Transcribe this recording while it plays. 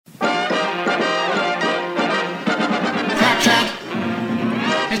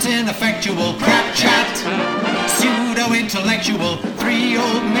ineffectual crap chat. Pseudo-intellectual, three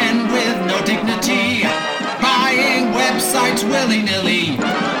old men with no dignity, buying websites willy-nilly.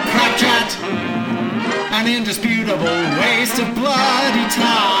 Crap chat, an indisputable waste of bloody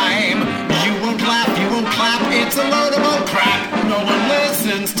time. You won't laugh, you won't clap, it's a load of old crap no one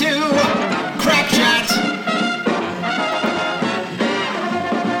listens to. Crap chat.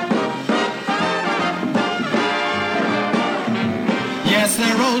 Yes,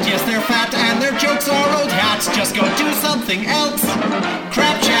 they're old, yes, they're fat, and their jokes are old hats. Just go do something else.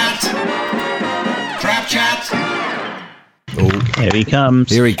 Crap chat. Crap chat. Oh, here he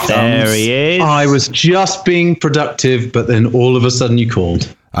comes. Here he comes. There he is. I was just being productive, but then all of a sudden you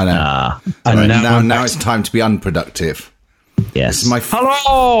called. I know. And now it's time to be unproductive. Yes. This is my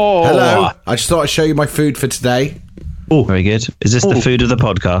Hello. Hello. I just thought I'd show you my food for today. Oh, very good. Is this the food of the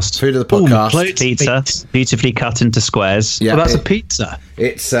podcast? Food of the podcast. Pizza, beautifully cut into squares. Yeah, that's a pizza.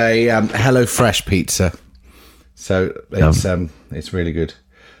 It's a Hello Fresh pizza. So it's really good.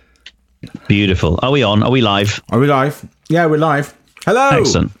 Beautiful. Are we on? Are we live? Are we live? Yeah, we're live. Hello.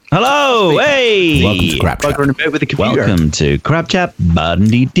 Excellent. Hello. Hey. Welcome to Crab Chat. With the computer. Welcome to Crab Chat.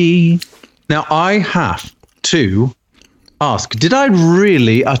 Buddy. Now I have to ask: did I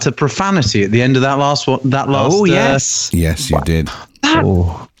really utter profanity at the end of that last one? Oh yes. Yes, you did.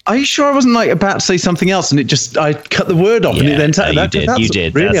 Are you sure I wasn't about to say something else, and I cut the word off, and it then you did. You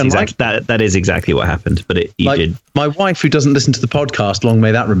did. Really That is exactly what happened. But you did. My wife, who doesn't listen to the podcast, long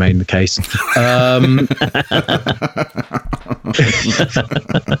may that remain the case.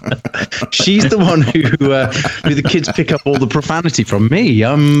 She's the one who the kids pick up all the profanity from me.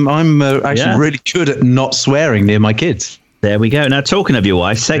 I'm actually really good at not swearing near my kids. There we go. Now, talking of your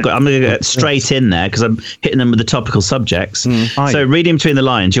wife, I'm going to get straight in there because I'm hitting them with the topical subjects. So, reading between the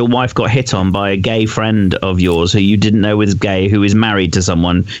lines, your wife got hit on by a gay friend of yours who you didn't know was gay, who is married to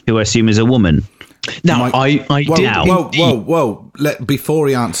someone who I assume is a woman. Now, I did. Whoa. Before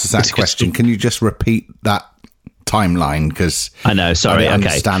he answers that question, can you just repeat that timeline? Because I know, sorry. I didn't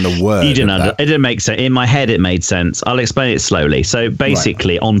understand a word. You didn't it didn't make sense. In my head, it made sense. I'll explain it slowly. So,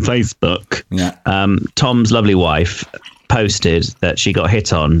 basically, on Facebook, Tom's lovely wife posted that she got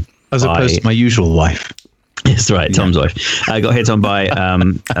hit on as opposed to my usual wife. That's right, Tom's wife got hit on by a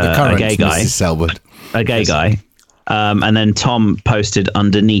gay guy. A gay guy. And then Tom posted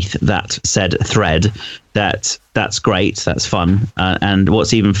underneath that said thread that's great, that's fun. And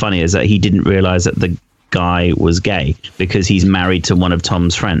what's even funnier is that he didn't realise that the guy was gay because he's married to one of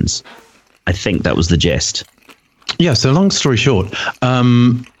Tom's friends. I think that was the gist. Yeah, so long story short,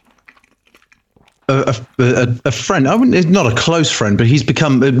 a friend, not a close friend, but he's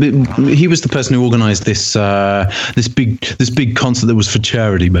become. He was the person who organised this big concert that was for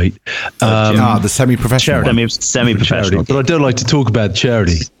charity, mate. The semi-professional, semi-professional. But I don't like to talk about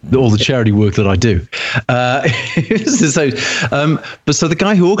charity, all the charity work that I do. So the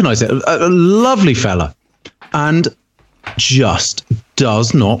guy who organised it, a lovely fella, and just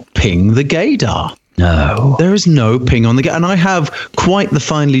does not ping the gaydar. No, there is no ping on the gaydar, and I have quite the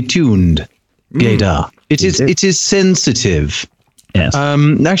finely tuned gaydar. It is sensitive. Yes.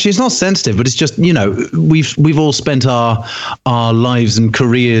 Actually, it's not sensitive, but it's just, we've all spent our lives and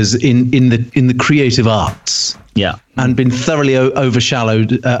careers in the creative arts. Yeah. And been thoroughly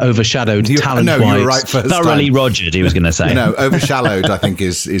overshadowed talent-wise. No, you were right first thoroughly time. Rogered, he was going to say. Overshadowed, I think,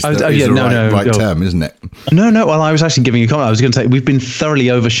 is the right term, isn't it? No. Well, I was actually giving a comment. I was going to say we've been thoroughly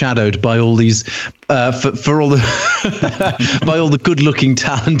overshadowed by all these, for all the, by all the good-looking,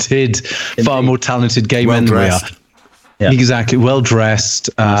 talented, far more talented gay men than we are. Yeah. Exactly. Well dressed,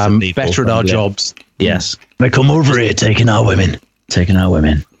 better at our jobs. Yes. They come over here taking our women.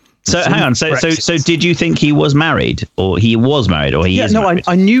 So hang on. So did you think he was married, or he was married, or he is married?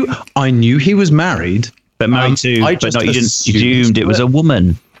 I knew he was married, but married to. But not, you didn't assumed it was a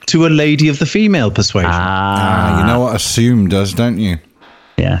woman. To a lady of the female persuasion. You know what assume does, don't you?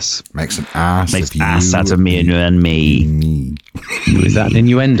 Yes. Makes an ass. Makes ass out of me and me. Is that an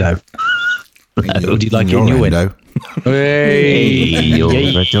innuendo? Would you like innuendo? Hey,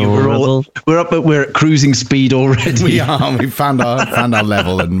 we're at cruising speed already. We are. We found our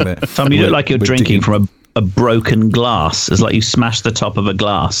level. And Tom, you look like you're drinking from a broken glass. It's like you smashed the top of a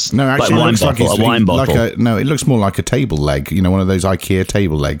glass. No, actually, like a wine bottle. No, it looks more like a table leg. One of those IKEA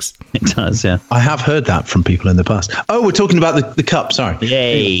table legs. It does, yeah. I have heard that from people in the past. Oh, we're talking about the cup. Sorry.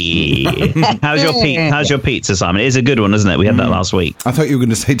 Yay! How's your pizza, Simon? It is a good one, isn't it? We had that last week. I thought you were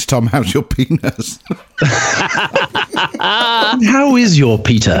going to say to Tom, "How's your penis?" How is your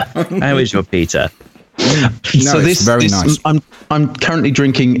Peter? How is your Peter? No, so it's very nice. I'm currently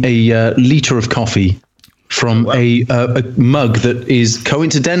drinking a litre of coffee from a mug that is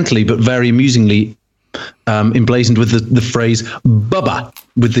coincidentally but very amusingly emblazoned with the phrase "Bubba"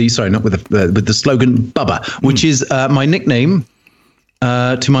 with the slogan "Bubba," which is my nickname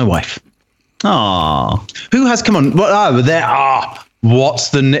to my wife. Aww. Who has come on? There are.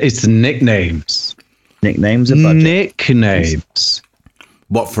 What's it's the nicknames? Nicknames are budget. Nicknames.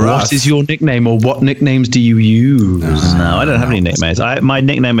 What for us? What is your nickname, or what nicknames do you use? No, I don't have any nicknames. My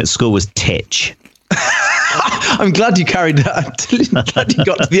nickname at school was Titch. I'm glad you carried that. I'm glad you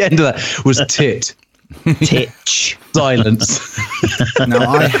got to the end of that. Was Tit. Titch. Silence.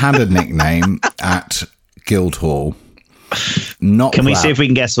 Now, I had a nickname at Guildhall. Can we see if we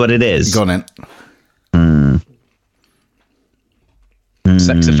can guess what it is? Go on in.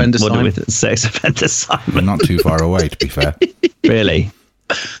 Sex offender Simon. Sex offender Simon. Not too far away, to be fair. Really?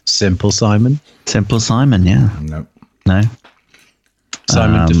 Simple Simon. Simple Simon, yeah. No.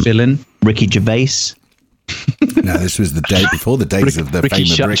 Simon DeFillin. Ricky Gervais. No, this was the day before the days of the Ricky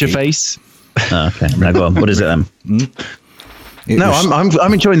famous shut Ricky. your face. Oh, okay. Now go on. What is it then?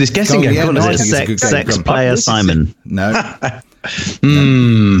 I'm enjoying this guessing game. Yeah, What is it? Sex player Simon. No.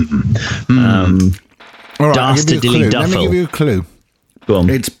 All right, Dastardly Let me give you a clue. Go on.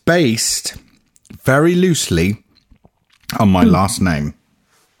 It's based very loosely on my last name.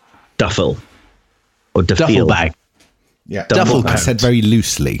 Duffel. Or Duffield. Duffel bag. Yeah. Duffel I said very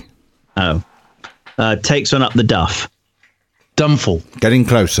loosely. Oh. Takes one up the duff. Dumful. Getting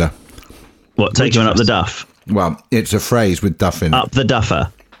closer. What, take one up the duff? Well, it's a phrase with duff in it. Up the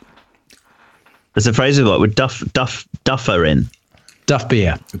duffer. There's a phrase with what? With duffer in. Duff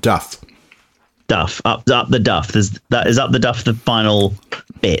beer. Duff. Duff. Up the duff. Is up the duff the final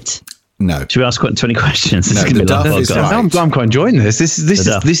bit? No. Should we ask 20 questions? No, the duff is right. I'm quite enjoying this. This is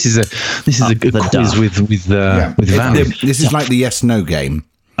a quiz with Van. This is like the yes/no game.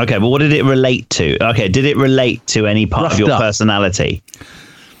 Okay, well, what did it relate to? Okay, did it relate to any part Rough of your duff. personality?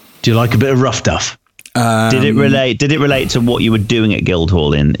 Do you like a bit of rough duff? Did it relate to what you were doing at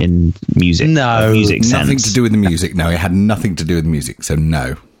Guildhall in music? No, music sense. Nothing to do with the music. No, it had nothing to do with the music. So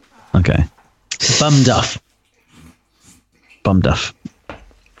no. Okay. Bum duff. Bum duff.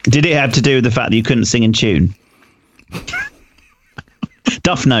 Did it have to do with the fact that you couldn't sing in tune?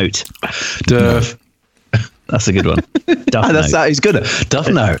 Duff note. Duff. That's a good one. Duff note. That is good. Duff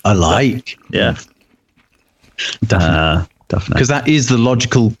note. I like. Yeah. Duff note. Because that is the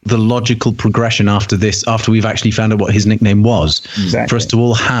logical progression after this. After we've actually found out what his nickname was, for us to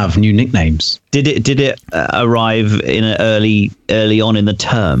all have new nicknames. Did it arrive in an early on in the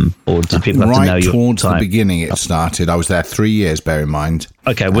term, or did people have to know your towards time? the beginning? It started. I was there 3 years. Bear in mind.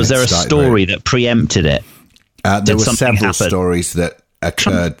 Okay. Was there a story that preempted it? There were several happen? stories that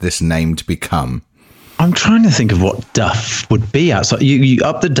occurred this name to become. I'm trying to think of what duff would be outside. You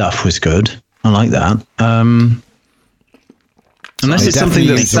up the duff was good. I like that. Unless it's something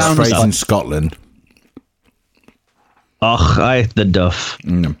that sounds phrase in Scotland. Och, I the duff.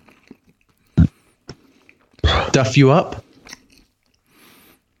 Mm. Duff you up?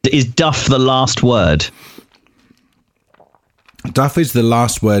 Is duff the last word? Duff is the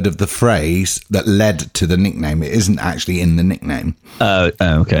last word of the phrase that led to the nickname. It isn't actually in the nickname. Oh,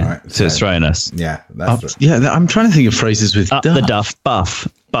 okay. Right, so it's throwing us. Yeah, that's I'm trying to think of phrases with up duff. the duff,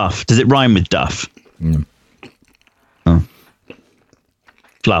 buff. Does it rhyme with duff? Mm. Oh.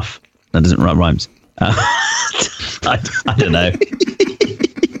 Fluff. That doesn't rhymes. I don't know.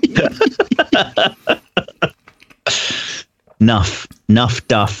 Nuff,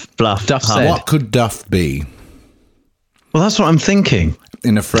 duff, fluff. Duff said. What could duff be? Well, that's what I'm thinking.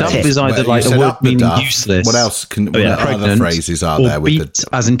 In a phrase. Duff is either like a word meaning useless. What else what other phrases are there with beat,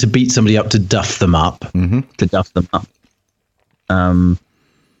 as in to beat somebody up, to duff them up. Mm-hmm. To duff them up.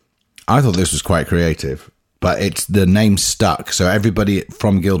 I thought this was quite creative, but it's the name stuck. So everybody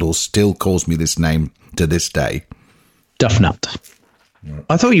from Guildhall still calls me this name to this day. Duffnut.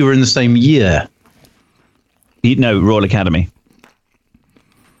 I thought you were in the same year. No, Royal Academy.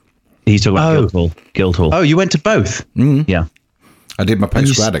 He's talking about Guildhall. Oh, you went to both? Mm. Yeah. I did my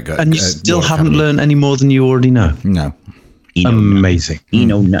postgrad at and you still haven't learned any more than you already know? No. Amazing.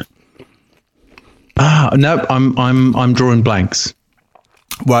 No. No, I'm drawing blanks.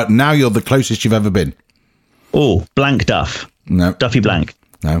 Well, now you're the closest you've ever been. Oh, blank duff. No. Duffy blank.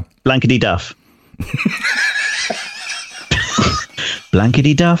 No. Blankety duff.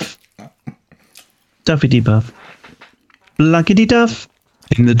 Blankety duff. Duffity buff. Blankety duff.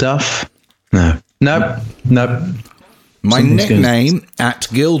 In the duff? No. Nope. My nickname at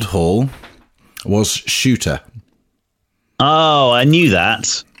Guildhall was Shooter. Oh, I knew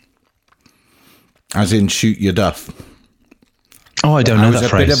that. As in shoot your duff. Oh, I don't know that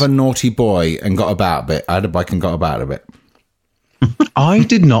phrase. I was a bit of a naughty boy and got about a bit. I had a bike and got about a bit. I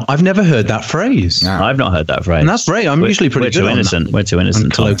did not. I've never heard that phrase. No. I've not heard that phrase. And that's great. I'm usually pretty good on innocent. We're too innocent.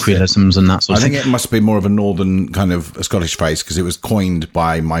 And colloquialisms and that sort of thing. I think it must be more of a northern kind of a Scottish phrase because it was coined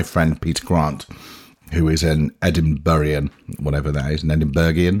by my friend Peter Grant, who is an Edinburghian, whatever that is, an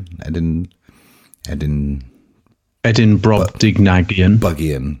Edinburghian, Edinburghian.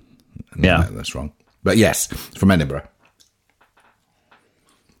 Buggian. No, that's wrong. But yes, from Edinburgh.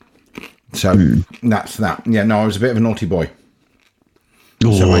 So that's that. Yeah, no, I was a bit of a naughty boy.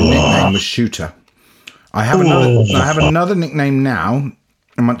 Ooh. So my nickname was Shooter. I have another nickname now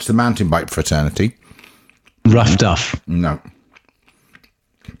amongst the mountain bike fraternity. Rough Duff. No.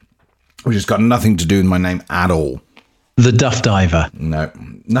 Which has got nothing to do with my name at all. The Duff Diver. No,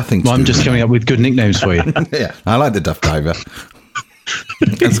 nothing to do I'm just coming up with good nicknames for you. Yeah, I like the Duff Diver.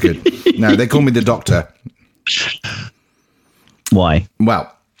 That's good. No, they call me the Doctor. Why?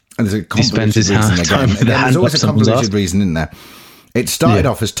 Well, there's a convoluted reason again. There's always a convoluted reason in there. It started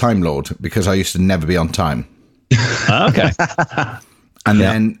off as Time Lord because I used to never be on time. Okay. And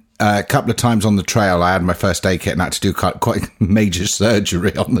then a couple of times on the trail, I had my first aid kit and had to do quite major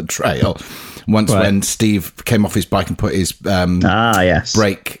surgery on the trail. Once when Steve came off his bike and put his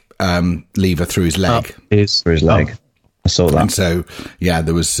brake lever through his leg. Through his leg. I saw that. And so,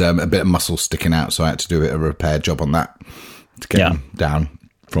 there was a bit of muscle sticking out, so I had to do a repair job on that to get him down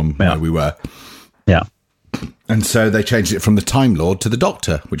from where we were. Yeah. And so they changed it from the Time Lord to the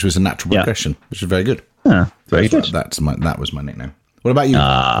Doctor, which was a natural progression, which was very good. Yeah, very good. That was my nickname. What about you?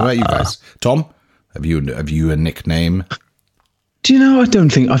 What about you guys? Tom, have you a nickname? Do you know? I don't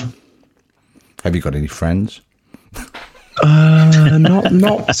think I've. Have you got any friends? Not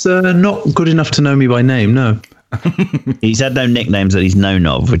good enough to know me by name. No. He's had no nicknames that he's known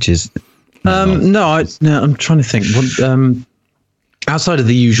of, which is. I'm trying to think. What, outside of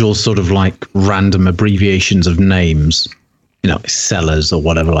the usual sort of like random abbreviations of names, Sellers or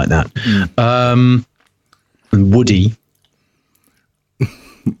whatever like that. Woody.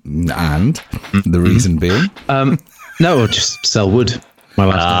 And the reason being? No, just sell wood. My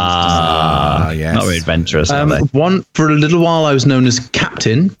last name. Yes. Not very adventurous. For a little while, I was known as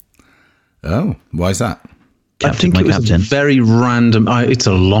Captain. Oh, why is that? I think it was a very random. It's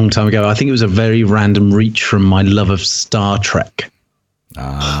a long time ago. I think it was a very random reach from my love of Star Trek.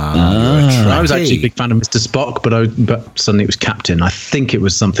 I was actually a big fan of Mr. Spock, but suddenly it was Captain. I think it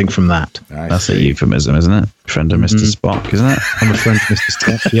was something from that. That's a euphemism, isn't it? Friend of Mr. Spock, isn't it? I'm a friend of Mr.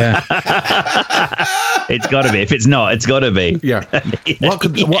 Spock. Yeah, it's got to be. If it's not, it's got to be. Yeah.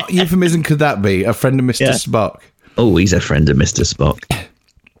 What euphemism could that be? A friend of Mr. Spock. Oh, he's a friend of Mr. Spock.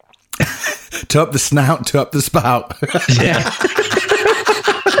 To up the snout, to up the spout. Yeah.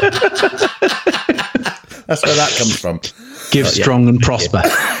 That's where that comes from. Give strong and prosper.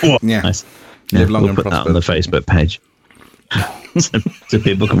 Yeah. Nice. Live long and put prosper. That on the Facebook page. So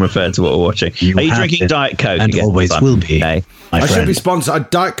people can refer to what we're watching. Are you drinking Diet Coke? And again? Always will be. Okay. I should be sponsored.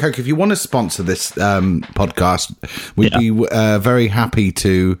 Diet Coke, if you want to sponsor this podcast, we'd be very happy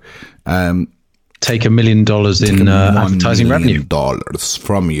to take $1 million in advertising revenue. $1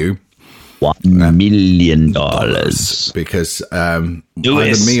 from you. $1 million. Because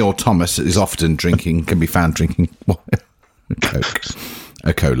either me or Thomas is often can be found drinking Coke.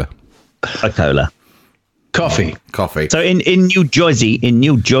 A cola. Coffee. So in New Jersey,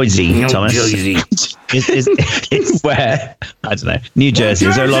 Thomas. Is where? I don't know. New Jersey.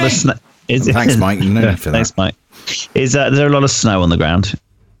 Is there a lot of snow? Thanks, Mike. Thanks, Mike. Is there a lot of snow on the ground?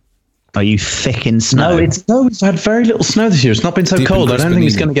 Are you thick in snow? We've had very little snow this year. It's not been so cold. I don't think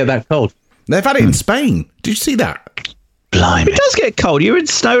it's going to get that cold. They've had it in Spain. Did you see that? Blimey. It does get cold. You were in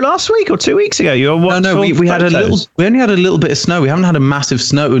snow last week or 2 weeks ago. You were we had we only had a little bit of snow. We haven't had a massive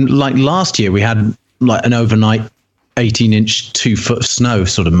snow. Like last year, we had like an overnight 18-inch, 2-foot of snow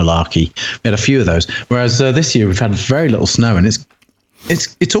sort of malarkey. We had a few of those. Whereas this year we've had very little snow, and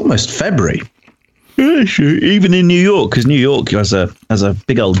it's almost February. Yeah, sure. Even in New York, because New York has a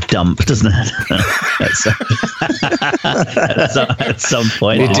big old dump, doesn't it? at some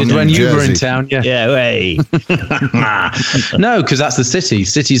point. It did when you were in town, yeah. Yeah, way. No, because that's the city.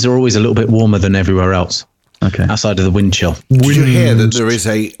 Cities are always a little bit warmer than everywhere else. Okay. Outside of the wind chill. Did you hear that there is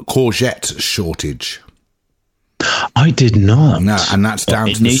a courgette shortage? I did not. No, and that's down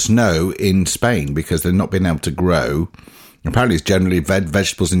to the snow in Spain because they've not been able to grow. Apparently, it's generally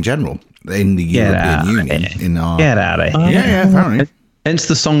vegetables in general in the European Union. Get out of here. Yeah, apparently. Hence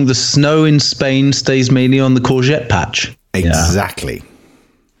the song, "The snow in Spain stays mainly on the courgette patch." Exactly. Yeah.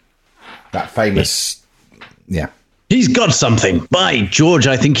 That famous, yeah. He's got something. By George,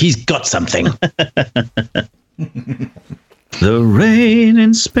 I think he's got something. The rain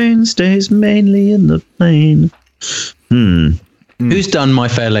in Spain stays mainly in the plain. Who's done My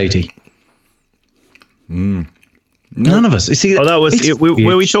Fair Lady? None of us. See, that was.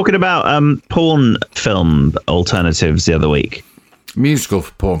 Were we talking about porn film alternatives the other week? Musical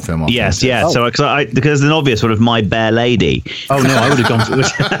porn film. Yes, yeah. Oh. So because an obvious one of My Bare Lady. Oh no, I would have gone.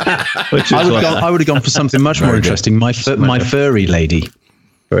 I would have gone for something much more interesting. My Furry Lady.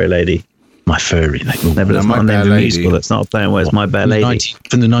 Furry Lady. My Furry Lady. No, but that's not a name of a musical. That's not a playing words. My Bare Lady.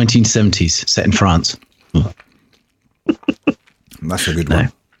 From the 1970s, set in France. That's a good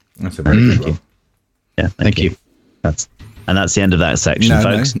one. That's a very good one. Yeah, thank you. That's the end of that section,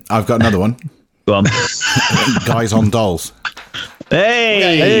 folks. No, I've got another one. Go on. Guys on Dolls.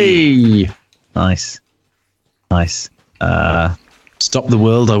 Hey! Nice. Stop the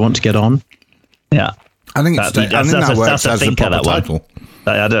World, I Want to Get On. Yeah. I think that works as a proper title.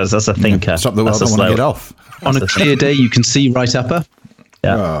 That's a thinker. Stop the World, I Want to Get Off. On a clear day, you can see right upper.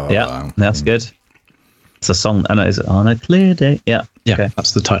 Yeah, that's good. It's a song. I know. Is it On a Clear Day? Yeah. Okay.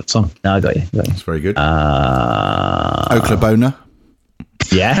 That's the title song. No, I got you. That's very good. Oklahoma.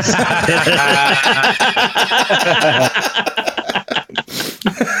 Yes.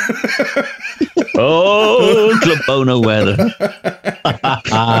 Oklahoma weather.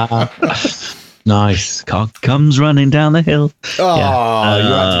 Nice. Cock comes running down the hill. Oh,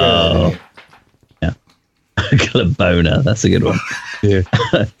 you had to go there. Yeah. Oklahoma. That's a good one. Yeah.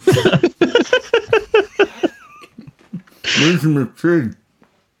 Losing my tea.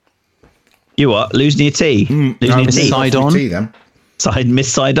 You what? Losing your tea? Losing your tea? Side on? Tea, then.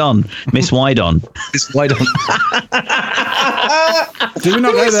 Miss Sidon. Miss Wide-on. Miss Wide-on. Did we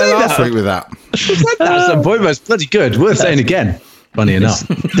not go there last week with that? At some point, but it's bloody good. Worth saying again. Funny enough.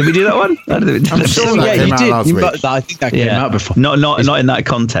 Did we do that one? I'm sure that came out last week. I think that came out before. Not in that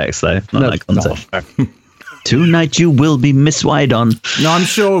context, though. Not in that context. Tonight you will be Miss Wide-on. No, I'm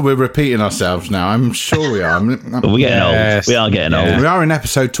sure we're repeating ourselves now. I'm sure we are. We're getting old. We are getting old. We are in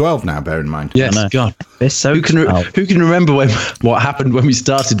episode 12 now, bear in mind. Yes, God. So who can remember what happened when we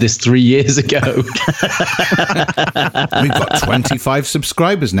started this 3 years ago? We've got 25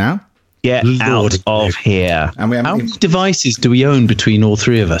 subscribers now. Get out of here. And how many devices do we own between all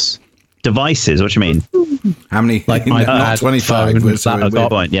three of us? Devices? What do you mean? How many? Like my not 25.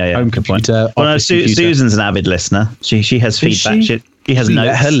 Point. Yeah. Home computer. Well, no, Susan's an avid listener. She has feedback. She has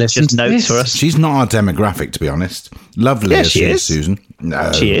notes for us. She's not our demographic, to be honest. Lovely as she is, Susan.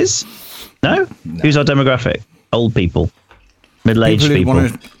 No. She is? No? Who's our demographic? Old people. Middle-aged people.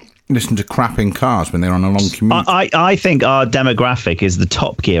 Want to listen to crap in cars when they're on a long commute. I think our demographic is the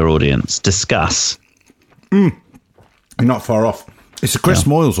Top Gear audience. Discuss. You're not far off. It's a Chris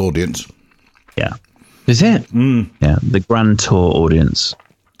Moyles audience. Yeah. Is it? Yeah, the Grand Tour audience.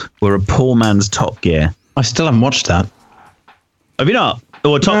 We're a poor man's Top Gear. I still haven't watched that. Have you not?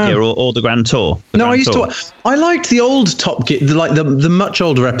 Or Top Gear or the Grand Tour? I liked the old Top Gear, like the much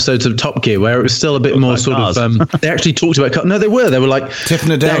older episodes of Top Gear, where it was still a bit more sort of. They actually talked about. No, they were like Tiff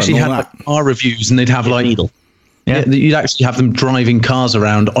Nadell. They actually had like car reviews, and they'd have like. Yeah, you'd actually have them driving cars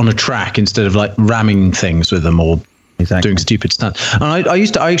around on a track instead of like ramming things with them or doing stupid stunts. And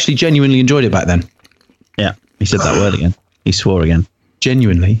I actually genuinely enjoyed it back then. Yeah, he said that word again. He swore again.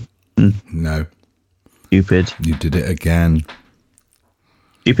 Genuinely. No. Stupid. You did it again.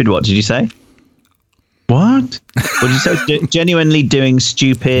 Stupid what did you say? What? What did you say? Genuinely doing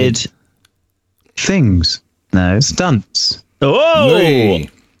stupid things. No. Stunts. Oh! No.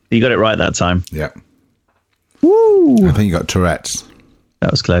 You got it right that time. Yeah. Woo! I think you got Tourette's.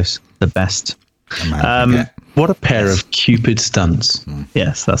 That was close. The best. What a pair of Cupid stunts.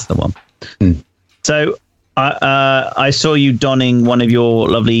 Yes, that's the one. So I saw you donning one of your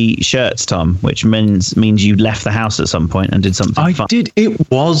lovely shirts, Tom, which means you left the house at some point and did something fun. I did.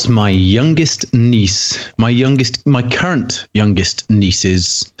 It was my youngest niece, my current youngest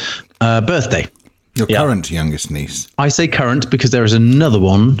niece's birthday. Your current youngest niece. I say current because there is another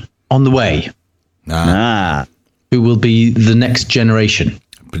one on the way. Who will be the next generation.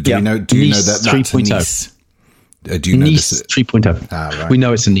 But do you know that that's a niece? Do you know niece 3.0. Right. We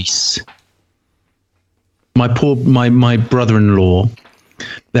know it's a niece. My brother-in-law,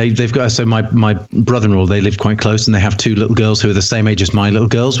 they've got, so my brother-in-law, they live quite close and they have two little girls who are the same age as my little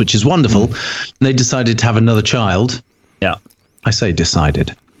girls, which is wonderful. And they decided to have another child. Yeah. I say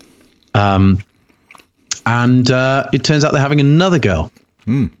decided. And it turns out they're having another girl.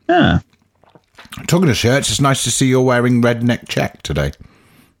 Yeah. Talking of shirts, it's nice to see you're wearing redneck check today.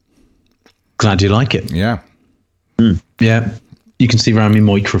 Glad you like it. Yeah. Yeah. You can see around me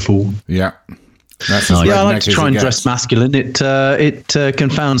microphone. Yeah. That's I like to try and dress masculine. It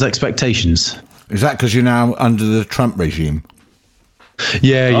confounds expectations. Is that because you're now under the Trump regime?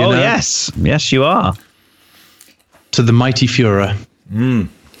 Yeah, you know. Yes, you are. To the mighty Führer.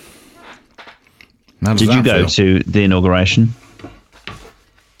 Did you go to the inauguration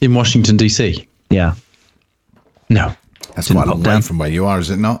in Washington DC? Yeah. No. That's quite a long way from where you are, is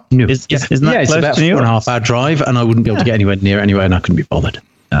it not? No. Isn't that it's about a 4.5 hour drive, and I wouldn't be able to get anywhere near it anyway, and I couldn't be bothered.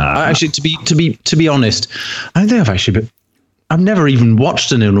 Actually, to be honest, I don't think I've never even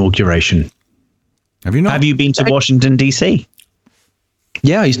watched an inauguration. Have you not? Have you been to Washington DC?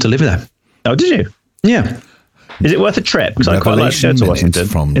 Yeah, I used to live there. Oh, did you? Yeah. Is it worth a trip? Because I quite like to go to Washington.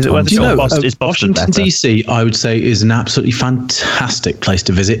 Is it worth a trip? Washington DC, I would say, is an absolutely fantastic place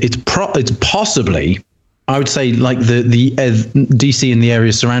to visit. It's possibly, I would say, like the DC and the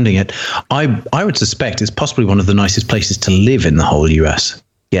areas surrounding it. I would suspect it's possibly one of the nicest places to live in the whole US.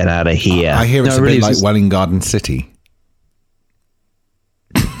 Get out of here! I hear it's a bit like Welling Garden City.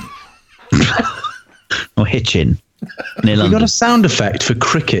 Or Hitchin. You got a sound effect for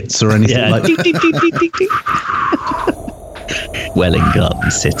crickets or anything like that? Welling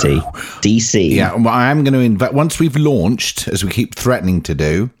Garden City, DC. Yeah, well, I am going to invest. Once we've launched, as we keep threatening to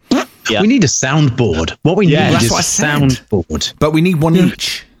do, we need a soundboard. What we need is a soundboard. But we need one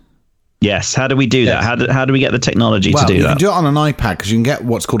each. Yes. How do we do that? How do we get the technology to do that? You can do it on an iPad because you can get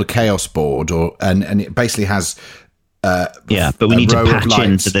what's called a Chaos board, and it basically has. But we need to patch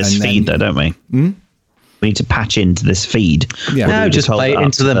into this feed, though, don't we? We need to patch into this feed. Yeah, no, just play it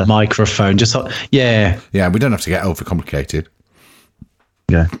into the microphone. We don't have to get overcomplicated.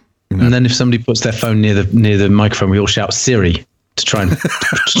 Yeah, and then if somebody puts their phone near the microphone, we all shout Siri to try and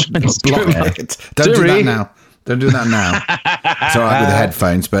block it. Don't do that now. Don't do that now. It's all right with the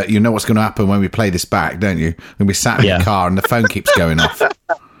headphones, but you know what's going to happen when we play this back, don't you? When we sat in the car and the phone keeps going off.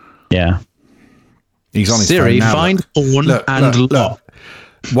 Yeah. He's on his Siri, phone now. find porn and lock.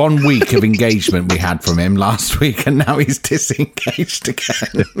 1 week of engagement we had from him last week, and now he's disengaged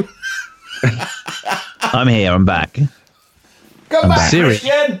again. I'm here. I'm back. Come back, Siri.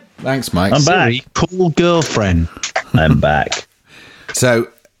 Christian. Thanks, Mike. I'm Siri, back. Call girlfriend. I'm back. So,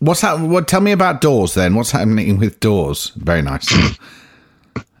 what's happening? Tell me about doors then. What's happening with doors? Very nice.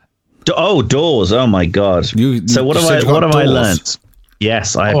 Doors. Oh my God. So what have I learned?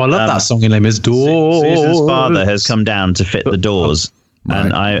 Yes, I love that song. Your name is Doors. Susan's father has come down to fit the doors,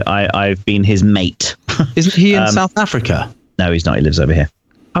 and I've been his mate. Isn't he in South Africa? No, he's not. He lives over here.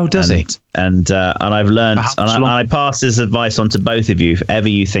 Oh, does he? And I've learned, and I pass this advice on to both of you. If ever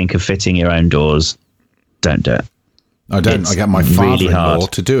you think of fitting your own doors, don't do it. I don't. I get my father-in-law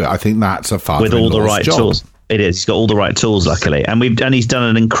to do it. I think that's a father-in-law's with all the right job. Tools. It is. He's got all the right tools, luckily, and he's done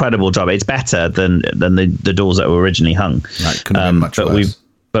an incredible job. It's better than the doors that were originally hung. Right, couldn't have been much worse.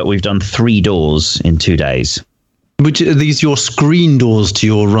 We've done 3 doors in 2 days. Which are these your screen doors to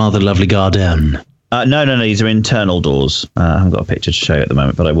your rather lovely garden? No. These are internal doors. I haven't got a picture to show you at the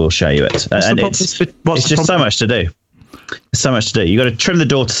moment, but I will show you it. It's just so much to do. So much to do. You got to trim the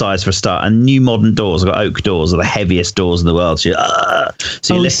door to size for a start. And new modern doors, I've got oak doors, are the heaviest doors in the world. So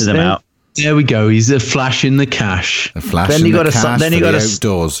you listen them out. There we go. He's a flash in the cash. Then you got to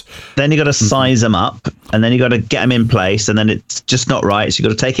size them up, and then you got to get them in place, and then it's just not right. So you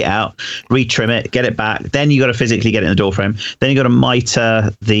got to take it out, retrim it, get it back. Then you got to physically get it in the door frame. Then you got to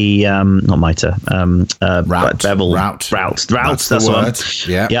miter the bevel route. That's the one.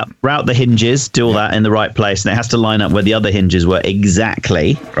 Yeah. Route the hinges. Do all that in the right place, and it has to line up where the other hinges were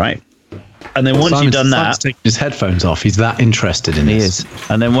exactly right. And then once you've done that, taking his headphones off. He's that interested in this.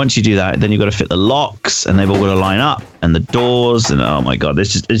 And then once you do that, then you've got to fit the locks, and they've all got to line up, and the doors, and oh my God,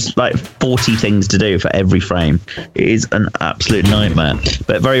 it's like 40 things to do for every frame. It is an absolute nightmare,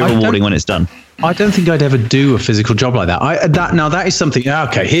 but very rewarding when it's done. I don't think I'd ever do a physical job like that. That is something.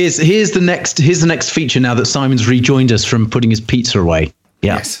 Okay, here's the next feature. Now that Simon's rejoined us from putting his pizza away.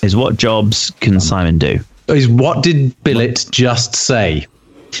 Yeah, yes. Is what jobs can Simon do? Is what did Billet just say?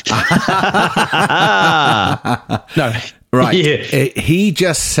 No, right. Yeah. He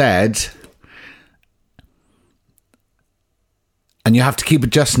just said, and you have to keep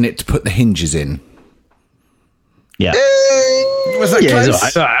adjusting it to put the hinges in. Yeah. Was that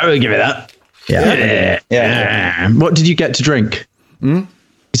close? I will give it that. Yeah. What did you get to drink?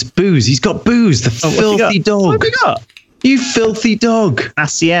 It's booze. He's got booze. The filthy dog. What have you got? You filthy dog. A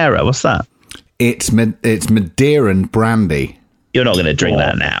Sierra. What's that? It's Madeiran brandy. You're not going to drink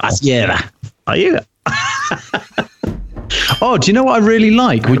that now. Yeah. Are you? Oh, do you know what I really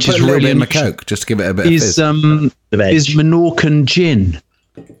like? Which is really in the Coke, just to give it a bit of fizz. Is Menorcan gin.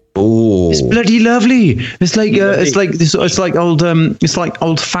 Oh, it's bloody lovely. It's like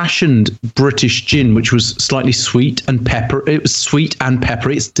old-fashioned British gin, which was slightly sweet and pepper. It was sweet and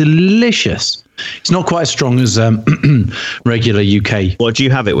peppery. It's delicious. It's not quite as strong as regular UK. What do you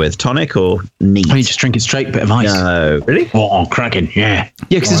have it with? Tonic or neat? You just drink it straight, bit of ice. No, really? Oh, cracking! Yeah,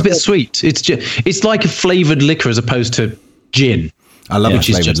 because it's a bit sweet. It's like a flavored liquor as opposed to gin. I love a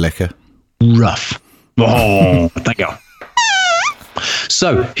flavored liquor. Rough. Oh, thank you.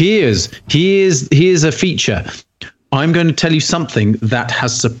 So here's a feature. I'm going to tell you something that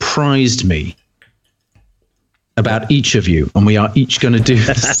has surprised me about each of you, and we are each going to do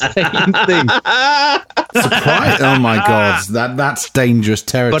the same thing. Surprise! Oh my God, that's dangerous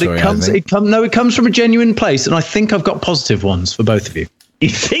territory. But it comes from a genuine place, and I think I've got positive ones for both of you. You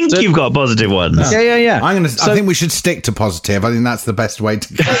think you've got positive ones? Yeah. I think we should stick to positive. I think that's the best way to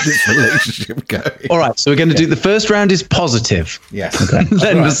keep this relationship going. All right, so we're going to do the first round is positive. Yes. Okay.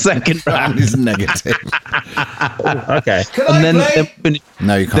 Then the second round is negative. Okay.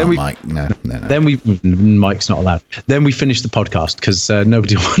 No, you can't, Mike. No. Then Mike's not allowed. Then we finish the podcast because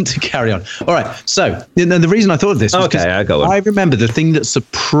nobody wants to carry on. All right. So the reason I thought of this was I remember the thing that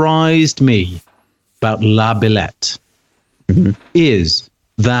surprised me about La Billette is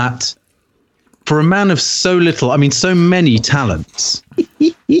that for a man of so many talents,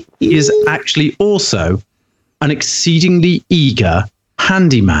 he is actually also an exceedingly eager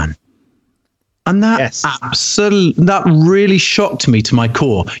handyman. And that really shocked me to my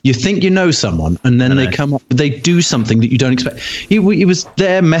core. You think you know someone, and then they come up, they do something that you don't expect. He was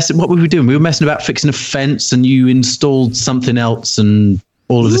there messing. What were we doing? We were messing about fixing a fence, and you installed something else, and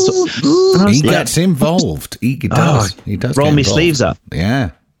all of this. He gets involved. He does. He does. Roll my sleeves up.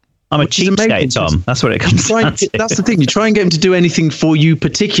 Yeah. I'm a cheapskate, Tom. That's what it comes down to. That's the thing. You try and get him to do anything for you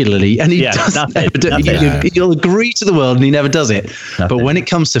particularly, and he doesn't. He'll agree to the world, and he never does it. But when it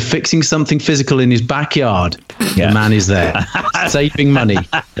comes to fixing something physical in his backyard, the man is there, saving money.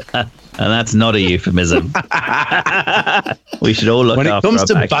 And that's not a euphemism. We should all look after our backyard. When it comes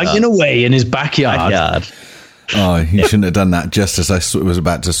to banging away in his backyard. Oh, you shouldn't have done that just as I was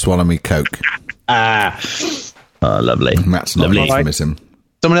about to swallow me Coke. Oh, lovely. That's not a euphemism.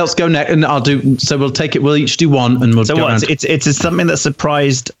 Someone else go next, and I'll do. So we'll take it. We'll each do one, and we'll. So what? It's something that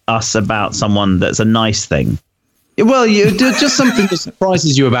surprised us about someone that's a nice thing. Well, just something that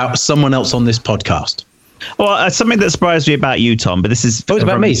surprises you about someone else on this podcast. Well, something that surprised me about you, Tom. But this is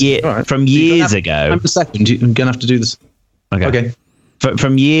about me from years ago. I'm a second. I'm gonna have to do this. Okay.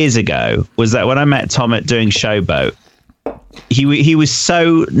 From years ago was that when I met Tom at doing Showboat, he was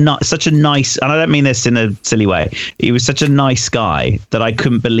such a nice, and I don't mean this in a silly way. He was such a nice guy that I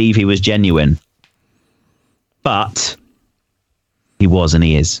couldn't believe he was genuine. But he was, and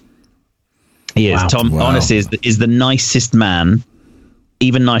he is. He is. Wow. Tom, honestly, is the nicest man,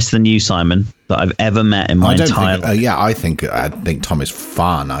 even nicer than you, Simon, that I've ever met in my entire life. I think Tom is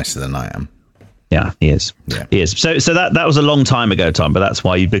far nicer than I am. Yeah, he is. Yeah. He is. So that was a long time ago, Tom, but that's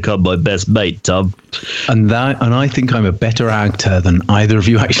why you've become my best mate, Tom. And I think I'm a better actor than either of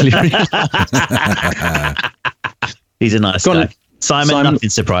you actually realize. He's a nice guy. Simon, nothing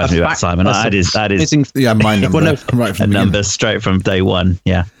surprised me about Simon. That is my number. Right from a number straight from day one.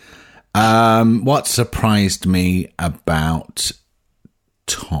 Yeah. What surprised me about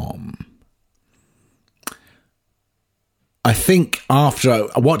Tom? I think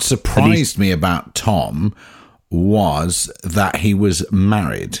what surprised me about Tom was that he was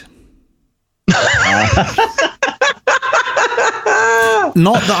married.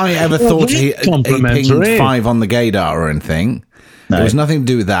 Not that I ever thought he pinged 5 on the gaydar or anything. No. There was nothing to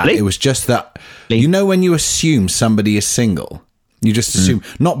do with that. It was just that, when you assume somebody is single, you just assume,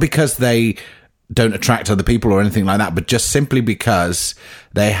 not because they don't attract other people or anything like that, but just simply because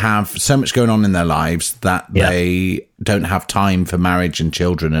they have so much going on in their lives that they don't have time for marriage and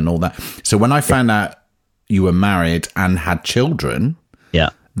children and all that. So when I found out you were married and had children,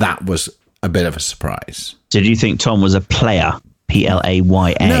 that was a bit of a surprise. Did you think Tom was a player? Playa?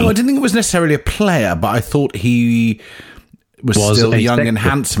 No, I didn't think it was necessarily a player, but I thought he was still young and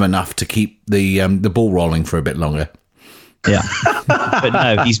handsome enough to keep the ball rolling for a bit longer. Yeah, but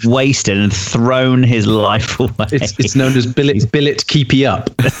no, he's wasted and thrown his life away. It's known as billet keepy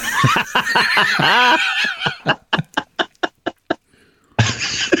up.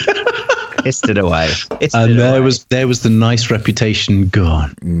 Pissed it away. There was the nice reputation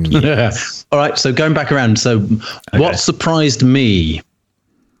gone. Yes. All right, so going back around. So, what surprised me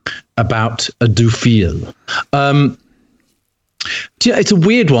about a Dufil? It's a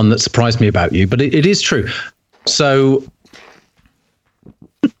weird one that surprised me about you, but it is true. So,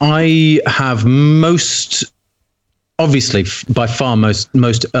 I have most obviously by far most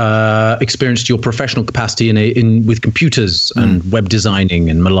experienced your professional capacity in with computers and web designing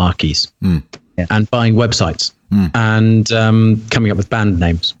and malarkeys and buying websites and coming up with band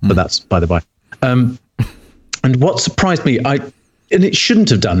names. But that's by the by. And what surprised me, and it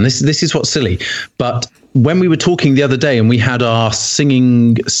shouldn't have done this. This is what's silly, but when we were talking the other day and we had our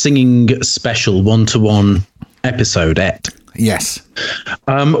singing special 1-to-1 episode, yes,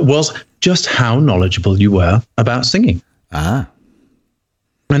 was just how knowledgeable you were about singing. And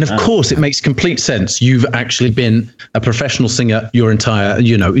of course, it makes complete sense. You've actually been a professional singer your entire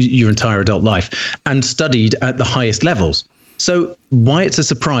adult life and studied at the highest levels. So why it's a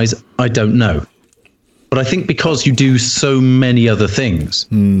surprise, I don't know. But I think because you do so many other things,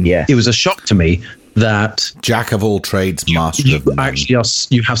 it was a shock to me that jack of all trades, master of none. Actually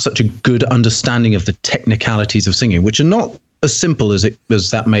you have such a good understanding of the technicalities of singing, which are not as simple as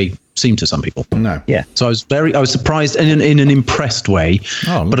that may seem to some people. No. Yeah. So I was surprised in an impressed way,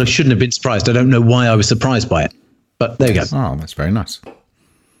 but I shouldn't have been surprised. I don't know why I was surprised by it, but there you go. Oh, that's very nice.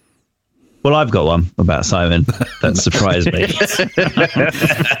 Well, I've got one about Simon that surprised me.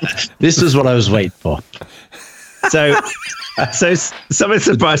 This is what I was waiting for. So something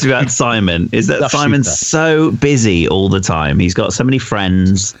surprised me about Simon is that Simon's so busy all the time. He's got so many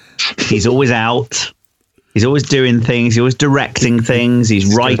friends. He's always out. He's always doing things. He's always directing things.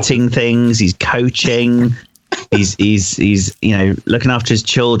 He's writing things. He's coaching. He's looking after his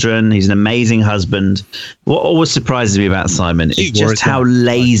children. He's an amazing husband. What always surprises me about Simon is just how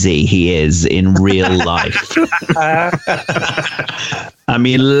lazy he is in real life. I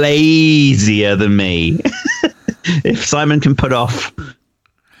mean, lazier than me. If Simon can put off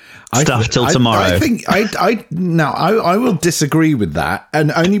stuff till tomorrow, I think I will disagree with that,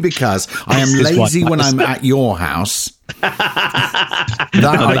 and only because I am lazy when I'm at your house. That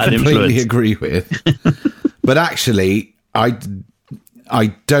I completely agree with. But actually, I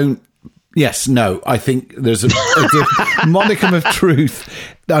don't. Yes, no. I think there's a modicum of truth,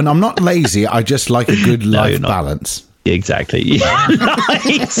 and I'm not lazy. I just like a good life balance. Exactly.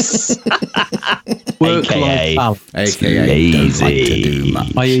 Nice. AKA lazy.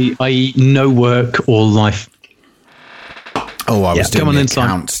 I no work or life. Oh, I was doing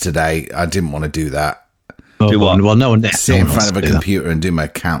accounts today. I didn't want to do that. Do what? Well, no one sit in front of a computer and do my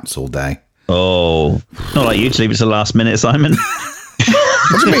accounts all day. Oh, not like you to leave it to the last minute, Simon.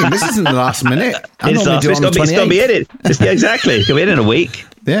 What do you mean? This isn't the last minute. It's got to be in it. Exactly. It's got to be in a week.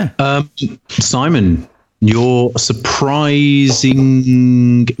 Yeah. Simon, your surprising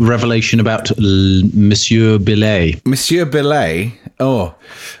revelation about Monsieur Billet. Monsieur Billet. Oh,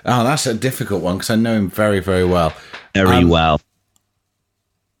 that's a difficult one because I know him very, very well. Very well.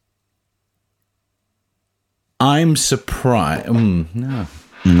 I'm surprised.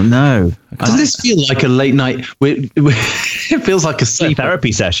 No. Does this feel like a late night? It feels like a sleep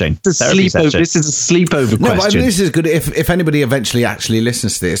therapy session. This is a sleepover question. But this is good. If anybody eventually actually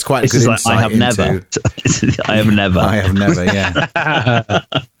listens to this, it's quite a good insight. I have never. Yeah.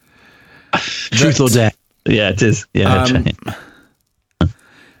 Truth or dare? Yeah, it is. Yeah.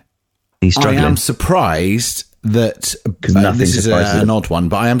 He's struggling. I am surprised that this is an odd one,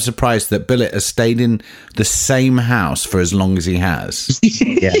 but I am surprised that Billet has stayed in the same house for as long as he has.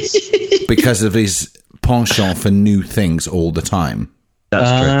 Yes, because of his penchant for new things all the time.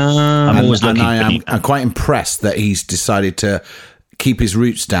 That's true. I'm quite impressed that he's decided to keep his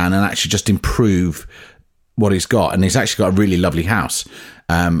roots down and actually just improve what he's got. And he's actually got a really lovely house,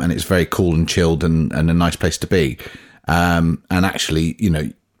 and it's very cool and chilled and a nice place to be. And actually,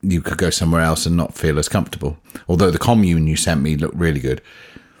 you could go somewhere else and not feel as comfortable. Although the commune you sent me looked really good.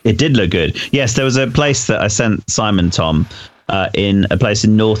 It did look good. Yes, there was a place that I sent Simon, Tom, in a place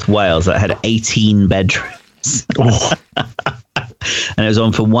in North Wales that had 18 bedrooms. And it was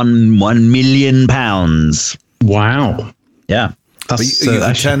on for £1 million. Wow. Yeah. You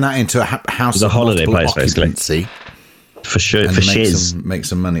can turn that into a house of holiday place, basically. For sure, and make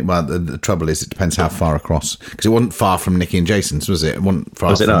some money. Well, the trouble is, it depends how far across. Because it wasn't far from Nicky and Jason's, was it? It wasn't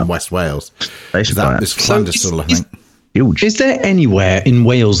far from West Wales. That was Llandyssil, I think. Huge. Is there anywhere in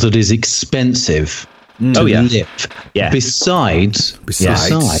Wales that is expensive to live? Yeah. Besides,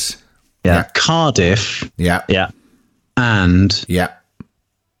 Cardiff. Yeah. And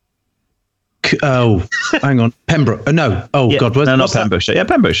hang on, Pembroke. God, not Pembrokeshire. Yeah,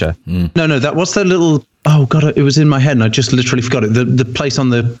 Pembrokeshire. No, that what's that little? Oh God, it was in my head and I just literally forgot it. The place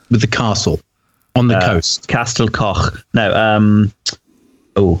with the castle on the coast, Castell Coch. No,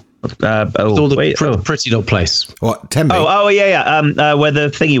 pretty little place. What, Tenby? Where the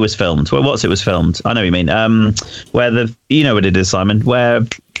thingy was filmed. It was filmed. I know what you mean. Where what it is, Simon? Where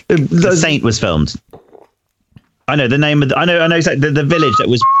the Saint was filmed. I know the name of I know exactly the village that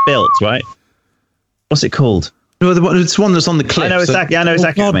was built, right? What's it called? No, it's one that's on the cliff. I know exactly.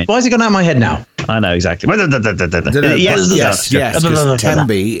 Why has it gone out of my head now? I know exactly. Yes.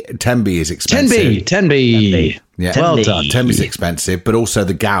 Tenby is expensive. Tenby. Yeah. Well done. Tenby's expensive, but also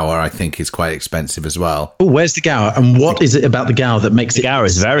the Gower, I think, is quite expensive as well. Oh, where's the Gower? And what is it about the Gower that makes it? The Gower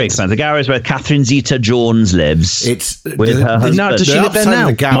is very expensive. The Gower is where Catherine Zeta-Jones lives. It's with her husband. No, does she live there now?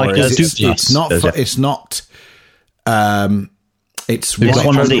 The Gower it's not. It's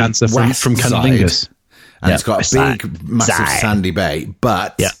one of the cancer from Cunnilingus. And it's got a big, massive sandy bay,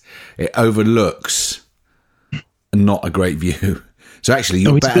 but it overlooks not a great view. So actually,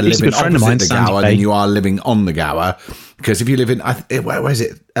 you're better living opposite the Gower than you are living on the Gower. Because if you live in, where is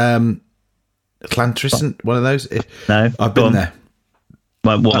it? Llantrisant, one of those? No. I've been there.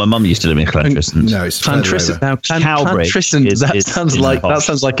 My mum used to live in Llantrisant. No, it's Llantrisant. That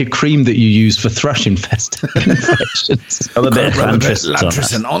sounds like a cream that you use for thrush infections. I'm a bit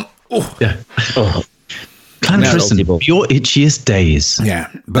Llantrisant on. Oh. Yeah. Oh. Llantrisant, your itchiest days. Yeah,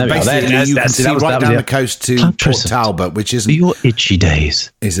 but basically you can see right down the coast to Port Talbot, which isn't your itchy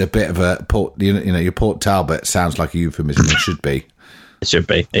days. Is a bit of a port. You know, your Port Talbot sounds like a euphemism. It should be. It should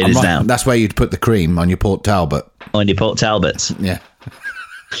be. It is now. That's where you'd put the cream on your Port Talbot. On your Port Talbots. Yeah.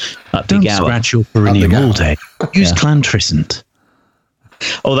 Don't scratch your perineum all day. Use Llantrisant.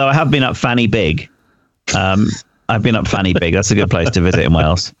 Although I have been up Fanny Big. I've been up Fanny Big. That's a good place to visit in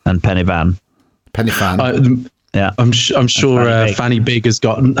Wales. And Pennyfan. Yeah, I'm sure Fanny Big has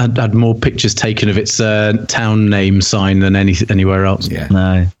had more pictures taken of its town name sign than anywhere else. Yeah,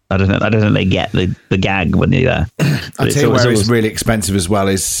 no, I don't think they get the gag when you're there. I tell you where it's really expensive as well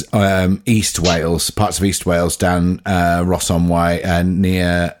is East Wales, parts of East Wales down Ross on Wye and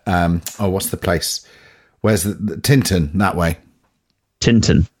near what's the place? Where's the Tinton that way?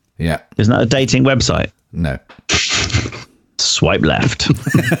 Tinton. Yeah, isn't that a dating website? No. Swipe left.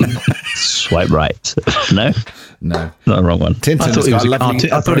 Swipe right. No, not the wrong one. Tintin. I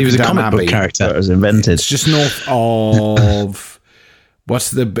thought he was a comic book character. It was invented. It's just north of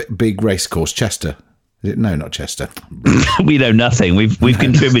what's the big race course? Chester. Is it? No, not Chester. We know nothing. We've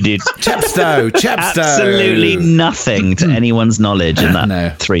contributed Chepstow. Absolutely nothing to anyone's knowledge in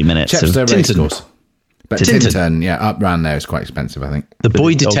that 3 minutes. Chepstow race course. But Tintin, up round there is quite expensive, I think. The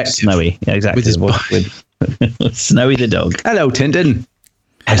boy detective. Snowy. Yeah, exactly. With Snowy the dog. Hello, Tintin.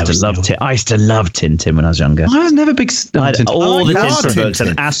 I used to love Tintin when I was younger. I was never a big Tintin. All the Tintin books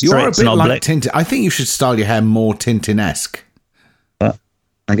and Asterix. You're a bit like Tintin. I think you should style your hair more Tintin-esque. I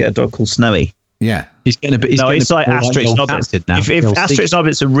get a dog called Snowy. Yeah. He's like Asterix and Obelix. If Asterix and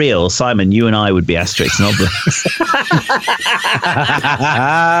Obelix are real, Simon, you and I would be Asterix and Obelix.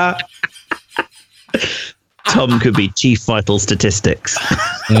 Tom could be Chief Vital Statistics.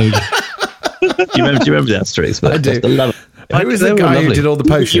 Do you remember the Asterix? I do. Who was the guy who did all the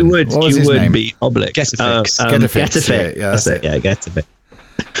potions? You would be Obelix. Getafix. Yeah, that's it. Yeah, Getafix.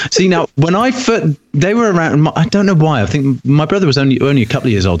 See, now, when they were around, I don't know why. I think my brother was only a couple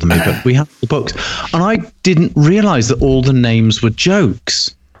of years older than me, but we had the books. And I didn't realise that all the names were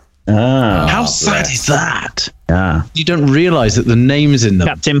jokes. How sad is that? Yeah. You don't realise that the names in them.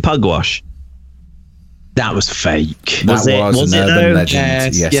 Captain Pugwash. That was fake. Was it an urban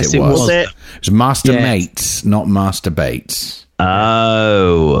legend? Yes, it was. It was Master Mates, not Master Bates.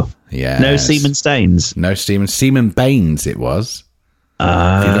 Oh. Yeah. No Seaman Staines. No Seaman Baines it was.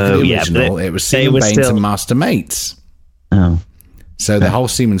 Oh, yeah. It was Seaman Baines and Master Mates. Oh. So the whole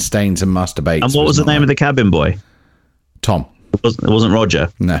Seaman Staines and Master Bates. And what was the name of the cabin boy? Tom. It wasn't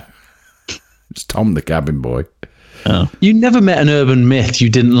Roger. No. It's Tom the cabin boy. Oh. You never met an urban myth you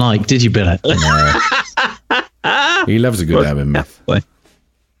didn't like, did you, Billy? No. He loves a good urban myth.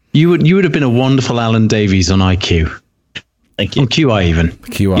 You would have been a wonderful Alan Davies on IQ. Thank you. On QI even.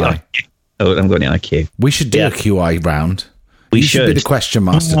 QI. Yeah. Oh, I'm going to IQ. We should do a QI round. You should be the question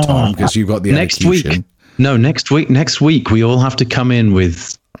master, Tom, because you've got the elocution. Next week we all have to come in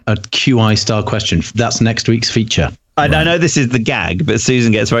with a QI style question. That's next week's feature. I know this is the gag, but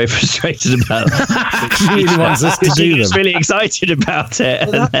Susan gets very frustrated about it. She really wants us to do them. She's really excited about it,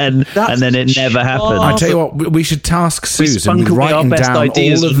 and then it never happened. I tell you what, we should task Susan with writing down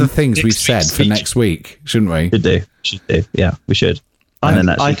all of the things we've said for next week, shouldn't we? Should do. Yeah, we should.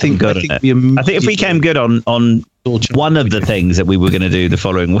 I think if we came good on one of the things that we were going to do the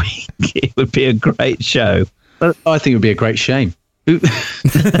following week, it would be a great show. I think it would be a great shame.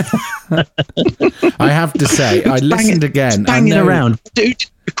 I have to say, I listened again. Banging around. Dude,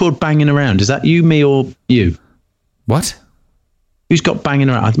 record banging around. Is that you, me, or you? What? Who's got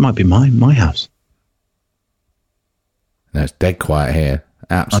banging around? It might be my house. No, it's dead quiet here.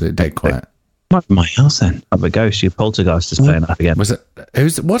 Absolutely dead quiet. My house then. Of a ghost. Your poltergeist is playing up again. Was it?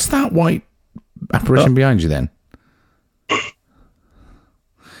 What's that white apparition behind you then?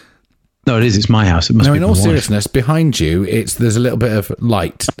 No, it is. It's my house. It must be. In all seriousness, behind you, there's a little bit of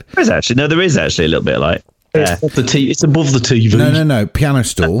light. There is actually a little bit of light. It's above the TV. No. Piano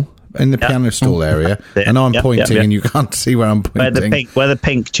stool. In the piano stool area, and I'm pointing, and you can't see where I'm pointing. Where the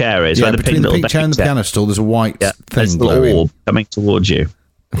pink chair is. Yeah, between the pink chair and the piano stool, there's a white thing glowing. Orb coming towards you.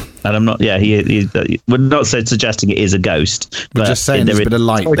 And I'm not. Yeah, we're not suggesting it is a ghost. We're just saying there's a bit of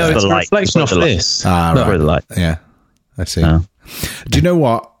light. No, it's a reflection off this. Right. Light. Yeah, I see. Oh. Do you know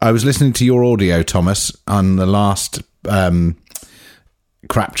what? I was listening to your audio, Thomas, on the last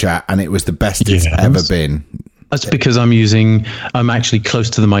Crap Chat, and it was the best it's ever been. That's because I'm actually close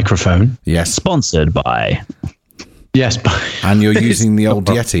to the microphone. Yes. Sponsored by. Yes. And you're using the old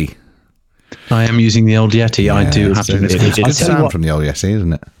Yeti. I am using the old Yeti. Yeah, I do have to. It's good sound from the old Yeti,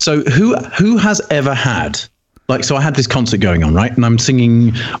 isn't it? So who has ever had, so I had this concert going on, right? And I'm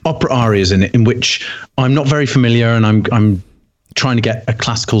singing opera arias in it, in which I'm not very familiar, and I'm trying to get a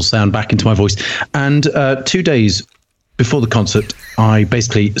classical sound back into my voice. And 2 days before the concert, I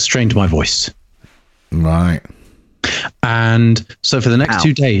basically strained my voice. Right. And so for the next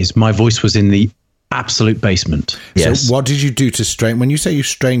 2 days, my voice was in the absolute basement. Yes. So what did you do to strain? When you say you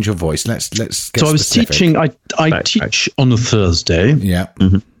strained your voice, let's get So I was specific. teaching. I teach on a Thursday. Yeah.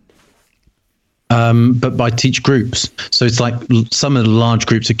 Mm-hmm. But I teach groups, so it's like some of the large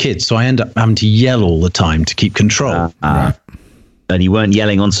groups of kids. So I end up having to yell all the time to keep control. Right. And you weren't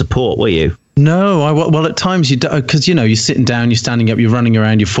yelling on support, were you? No, well, at times you do, because you're sitting down, you're standing up, you're running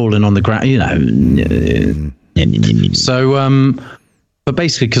around, you're falling on the ground, So, but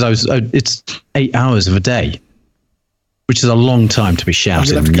basically, because it's 8 hours of a day, which is a long time to be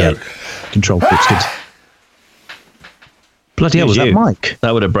shouting and yelling. Control freaks, kids. Bloody hell, was that Mike?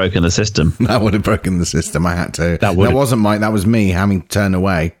 That would have broken the system. That would have broken the system. I had to. That wasn't Mike. That was me having to turn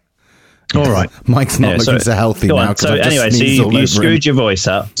away. All right. Mike's not looking so healthy now. So anyway, you screwed your voice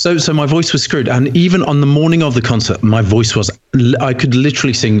up. So my voice was screwed. And even on the morning of the concert, my voice was, I could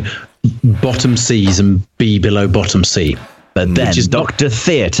literally sing bottom C's and B below bottom C. But then Dr.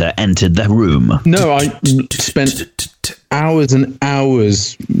 Theatre entered the room. No, I spent hours and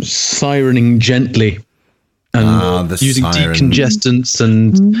hours sirening gently and using decongestants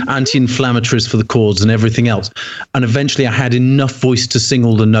and anti-inflammatories for the chords and everything else. And eventually I had enough voice to sing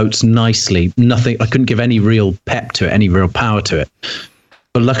all the notes nicely. I couldn't give any real pep to it, any real power to it.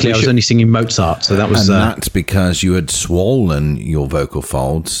 But luckily I was only singing Mozart, so that was... And that's because you had swollen your vocal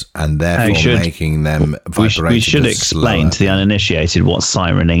folds and therefore making them vibrate. We should explain to the uninitiated what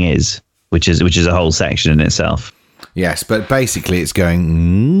sirening is, which is a whole section in itself. Yes, but basically it's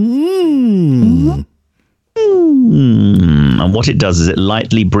going... And what it does is it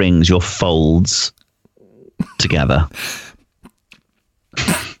lightly brings your folds together.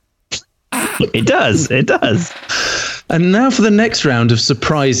 It does. And now for the next round of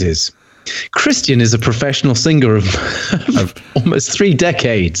surprises. Christian is a professional singer of almost 3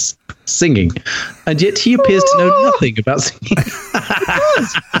 decades singing, and yet he appears to know nothing about singing.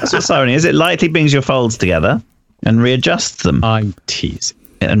 That's what sirening is. It lightly brings your folds together and readjusts them. I'm teasing.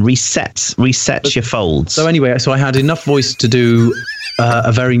 And resets your folds. So anyway, I had enough voice to do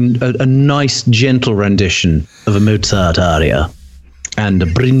a nice, gentle rendition of a Mozart aria and a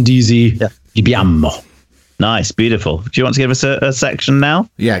Brindisi Abbiamo. Nice, beautiful. Do you want to give us a section now?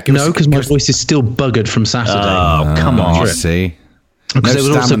 Yeah. No, because my voice is still buggered from Saturday. Oh, come on. See.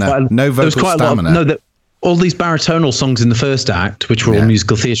 No vocal stamina. All these baritonal songs in the first act, which were all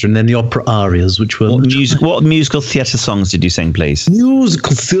musical theatre, and then the opera arias, which were... What musical theatre songs did you sing, please?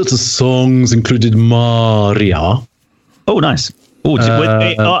 Musical theatre songs included Maria. Oh, nice. With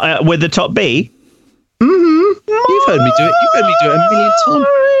the top B? Mm-hmm. You've heard me do it a million times.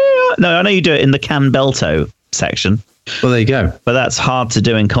 No, I know you do it in the canbelto section. Well, there you go. But that's hard to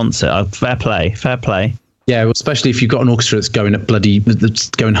do in concert. Fair play. Yeah, well, especially if you've got an orchestra that's going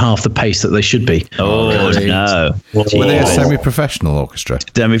half the pace that they should be. Oh, no. Were they a semi-professional orchestra?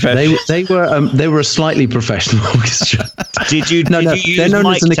 They were a slightly professional orchestra. Did you use they're known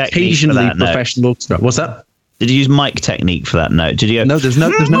mic as an occasionally professional orchestra. What's that? Did you use mic technique for that note? Did you? No, there's no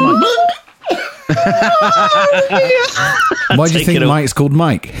mic. Why do you think Mike's called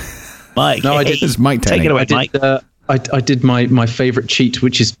Mike? Mike. No, I did. It's Mike technique. Take it away, Mike. I did my favourite cheat,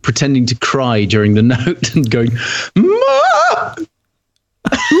 which is pretending to cry during the note and going,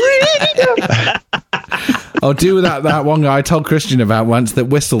 I'll do that one guy I told Christian about once that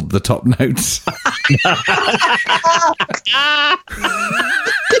whistled the top notes.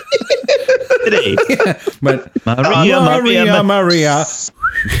 Did he? Yeah. Went, Maria.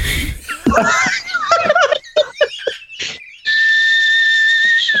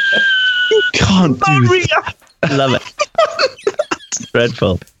 You can't do that. Love it. It's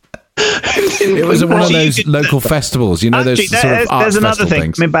dreadful. It was one of those local festivals, you know, those sort of arts there's another thing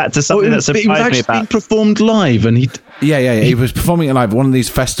things. Coming back to something that surprised me about. It was actually being performed live, and he was performing it live. One of these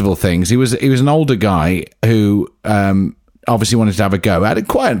festival things. He was an older guy who obviously wanted to have a go. Had a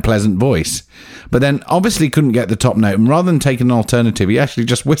quiet, pleasant voice, but then obviously couldn't get the top note. And rather than taking an alternative, he actually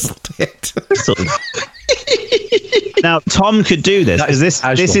just whistled it. Now Tom could do this because this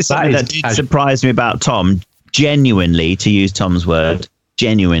is something that did surprise me about Tom. Genuinely, to use Tom's word.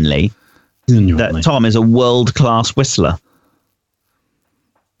 Genuinely, that Tom is a world-class whistler.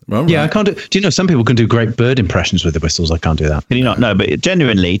 Well, yeah, I can't do. Do you know some people can do great bird impressions with the whistles? I can't do that. Can you not? No, but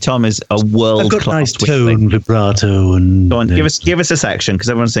genuinely, Tom is a world-class nice whistling. tone, vibrato, and go on, give us a section because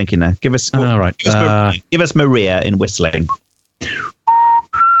everyone's thinking now. Give us all right. Give us Maria in whistling.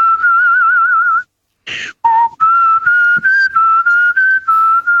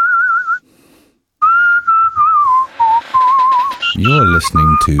 You're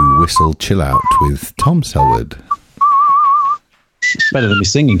listening to Whistle Chill Out with Tom Selwood. It's better than me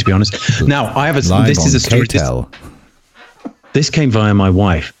singing, to be honest. Now, I have a. Live this is a story. This came via my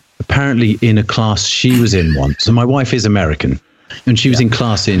wife. Apparently, in a class she was in once. So my wife is American, and she was in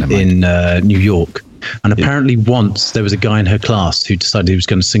class in New York. And apparently, once there was a guy in her class who decided he was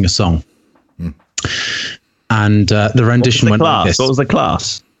going to sing a song. And the rendition went like this. What was the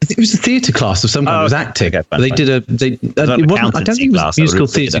class? It was a theatre class of some kind. It was acting. Okay, they did a. I don't think it was a musical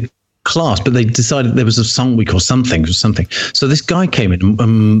theatre class, but they decided there was a song week or something. So this guy came in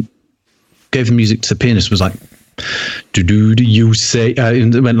and gave the music to the pianist. Was like, do you say?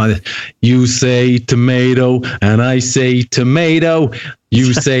 It went like this. You say tomato, and I say tomato.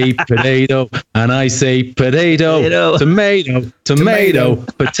 You say potato, and I say potato. Tomato,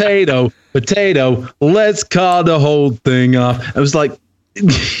 potato. Let's call the whole thing off. I was like.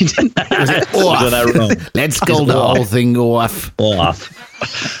 Let's call the whole thing off.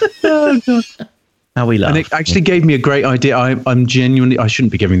 Oh, God. How we laugh. And it actually gave me a great idea. I'm genuinely, I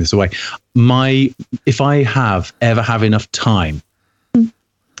shouldn't be giving this away. If I ever have enough time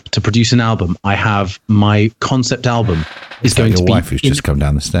to produce an album, I have my concept album is going to be. Your wife who's just come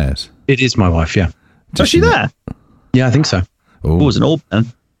down the stairs. It is my wife, yeah. Was she there? Yeah, I think so. Oh, it was an orb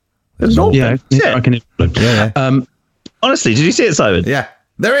then. It was an orb. Yeah, I can. Yeah. Honestly, did you see it, Simon? Yeah,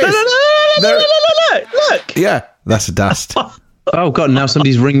 there is. Look. Yeah, that's a dust. Oh God! Now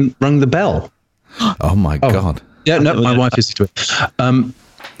somebody's rung the bell. Oh my God! Yeah, no, my wife is to it.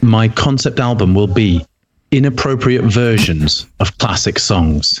 My concept album will be inappropriate versions of classic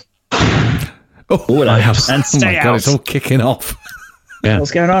songs. Oh, I have. And stay out. God, it's all kicking off. Yeah.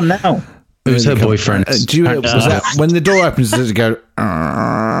 What's going on now? It was her boyfriend. Was that when the door opens? Does it go?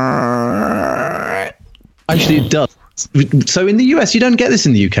 Actually, it does. So in the US, you don't get this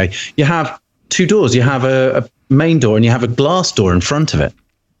in the UK. You have two doors. You have a main door and you have a glass door in front of it.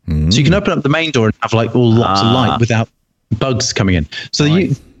 So you can open up the main door and have like all lots of light without bugs coming in. So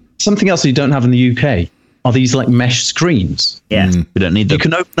something else that you don't have in the UK are these like mesh screens. Yeah, we don't need them. You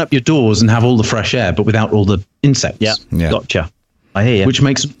can open up your doors and have all the fresh air, but without all the insects. Yeah. Gotcha. I hear you. Which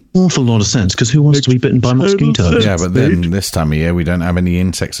makes an awful lot of sense because who wants to be bitten by mosquitoes? Yeah, but then this time of year we don't have any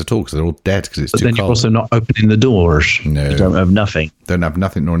insects at all because they're all dead because it's too cold. Then you're also not opening the doors. No, you don't have nothing. Don't have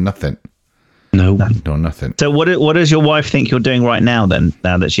nothing nor nothing. No, nor nothing. So what does your wife think you're doing right now? Then,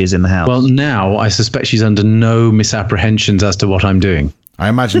 now that she's in the house. Well, now I suspect she's under no misapprehensions as to what I'm doing. I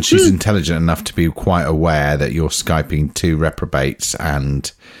imagine she's intelligent enough to be quite aware that you're Skyping two reprobates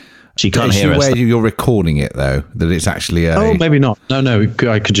and. She can't hear us. Where you're recording it, though, that it's actually Oh, maybe not. No,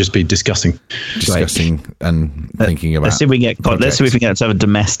 I could just be discussing and thinking about. Let's see if we can get to have a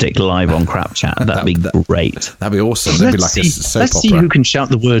domestic live on Crap Chat. That'd be great. That'd be awesome. That'd be like a soap let's opera. see who can shout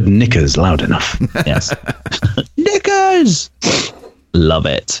the word knickers loud enough. Yes. Knickers! Love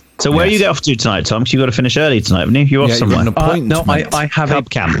it. So where are you going off to tonight, Tom? Because you've got to finish early tonight, haven't you? You're off somewhere. No, I have Cub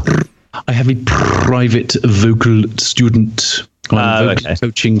camp. I have a private vocal student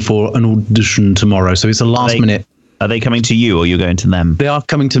coaching for an audition tomorrow. So it's a last minute. Are they coming to you or you're going to them? They are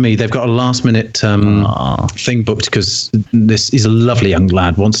coming to me. They've got a last minute thing booked because this is a lovely young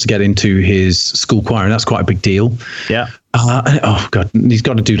lad, wants to get into his school choir, and that's quite a big deal. Yeah. Oh God, he's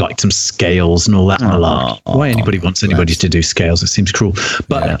got to do like some scales and all that. Why anybody wants anybody to do scales? It seems cruel.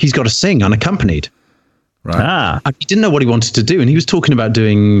 But he's got to sing unaccompanied. Right. He didn't know what he wanted to do, and he was talking about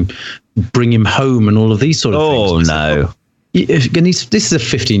doing Bring Him Home and all of these sort of things. Oh no. And this is a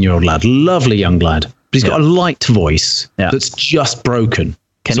 15-year-old lad, lovely young lad, but he's got a light voice that's just broken.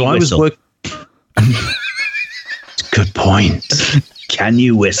 Can he whistle? Good point. Can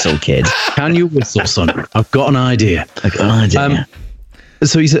you whistle, kid? Can you whistle, son? I've got an idea. I've got an idea.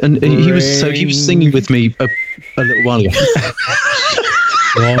 So he was singing with me a little while ago.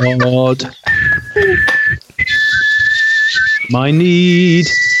 God, my need.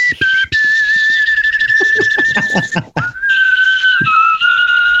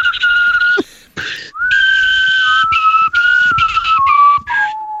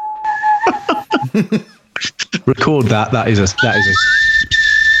 Record that. That is a.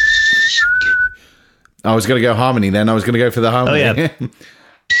 I was going to go harmony then. I was going to go for the harmony. Oh, yeah.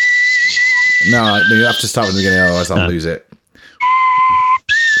 No, you have to start with the beginning, otherwise I'll lose it.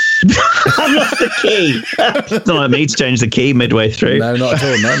 I've lost the key. It's not like me to change the key midway through. No, not at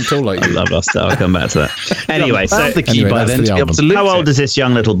all. Not at all like you. I've lost it. I'll come back to that. Anyway, so the key by then. How old is this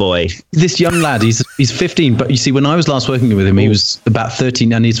young little boy? This young lad, he's 15. But you see, when I was last working with him, he was about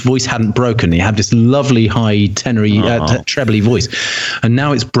 13, and his voice hadn't broken. He had this lovely high tenory, trebly voice, and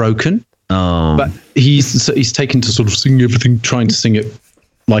now it's broken. Oh, but he's taken to sort of sing everything, trying to sing it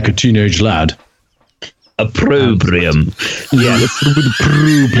like a teenage lad. Opprobrium. Yeah,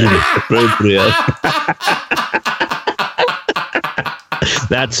 opprobrium.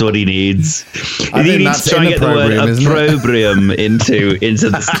 That's what he needs. He needs to try and get the word opprobrium into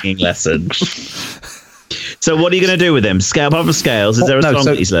the singing lesson. So what are you going to do with him? Apart from scales, is there a song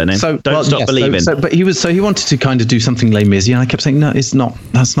that he's learning? Don't stop believing. But he wanted to kind of do something Les Mis, and I kept saying, no, it's not.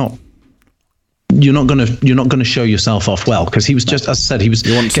 That's not. You're not going to show yourself off well, because he was just, as I said, he was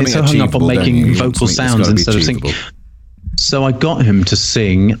getting so hung up on making vocal sounds instead of singing. So I got him to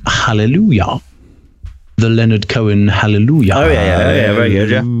sing Hallelujah, the Leonard Cohen Hallelujah. Oh yeah, very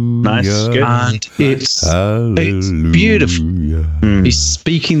good, yeah, nice, good, and it's beautiful. He's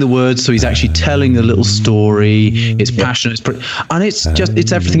speaking the words, so he's actually telling a little story. It's passionate, and it's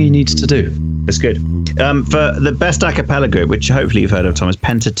everything he needs to do. It's good. For the best a cappella group, which hopefully you've heard of, Tom, is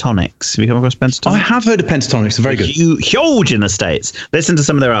Pentatonix. Have you come across Pentatonix? I have heard of Pentatonix. They're very good. Huge in the States. Listen to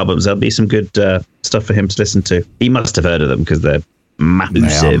some of their albums. There'll be some good stuff for him to listen to. He must have heard of them because they're massive.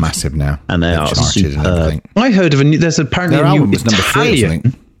 They are massive now. And they are superb. I heard of there's apparently their a new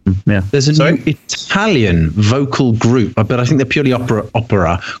Italian. Yeah. There's a new Italian vocal group, but I think they're purely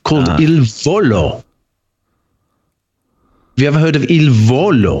opera called Il Volo. Have you ever heard of Il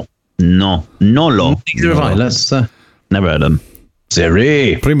Volo? No. Nolo. Neither have I. Let's never heard of them.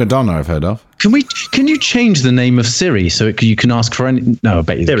 Siri. Prima Donna I've heard of. Can you change the name of Siri so you can ask for any? No, I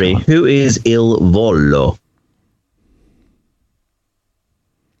bet you Siri, can't. who is Il Volo?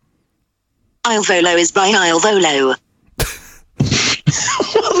 Il Volo is by Il Volo.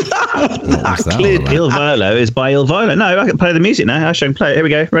 Il Volo is by Il Volo. No, I can play the music now. I can play it. Here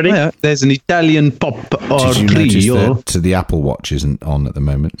we go. Ready? Oh, yeah. There's an Italian pop or Did you notice that the Apple Watch isn't on at the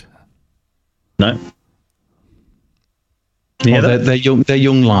moment? No. Yeah, they're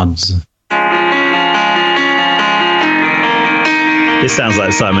young lads. This sounds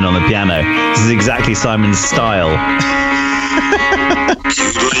like Simon on the piano. This is exactly Simon's style.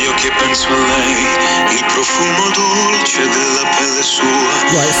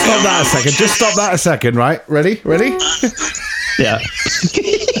 Right, stop that a second. Just stop that a second, right? Ready? Yeah.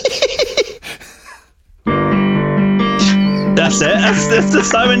 That's it. That's the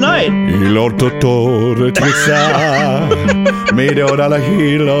Simon Knight. Il dottore ti sa, mi do dalla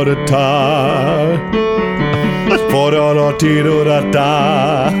hilo da ta, porolo tiro da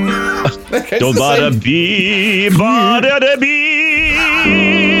ta. Do bada bi, bada bi,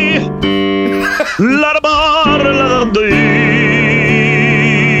 la da bar, la da di,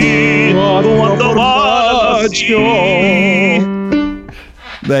 quando bacio.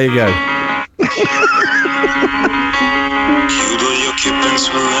 There you go.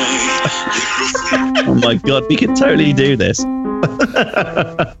 Oh my god, we could totally do this.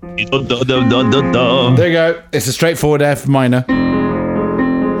 There you go. It's a straightforward F minor.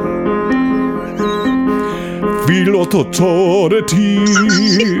 Filo totore ti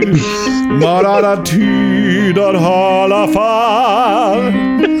marara ti dar hala fa.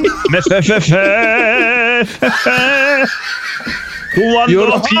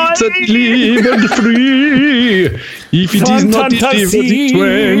 Your pizza delivered free. If it is not delivered this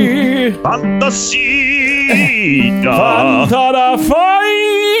way. Fantasia. Fantara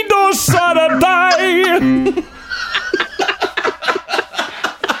fai do saradai.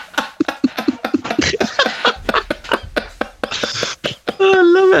 I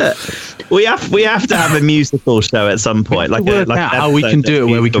love it. We have to have a musical show at some point. Like how we can do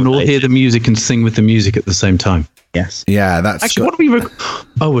it where we can all hear the music and sing with the music at the same time. Yes. Yeah, that's actually what do we we're on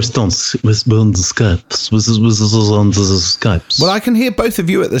the Skypes. Was on the Skypes. Well, I can hear both of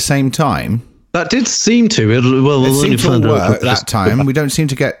you at the same time. That did seem to. It seemed to work that time. We don't seem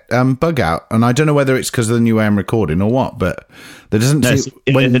to get bug out, and I don't know whether it's because of the new AM recording or what. But there doesn't.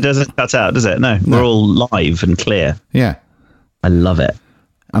 It doesn't cut out, does it? No, we're all live and clear. Yeah, I love it.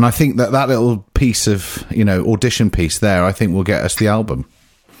 And I think that little piece of audition piece there, I think will get us the album.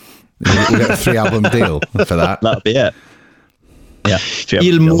 We'll get a 3-album deal for that. That'll be it. Yeah.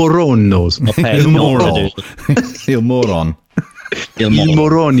 Il Morono. Il Moron. Il Moron. Il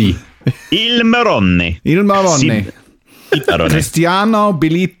Moroni. Il Maroni. Il Maroni. Cristiano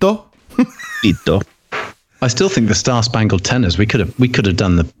Bilito. Bilito. I still think the Star Spangled Tenors. We could have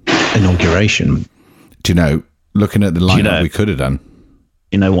done the inauguration. Do you know? Looking at the lineup, we could have done.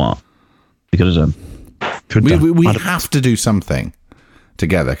 You know what? We could have done. We have to do something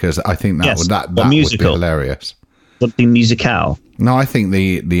together because I think that would be hilarious. Something musical. No, I think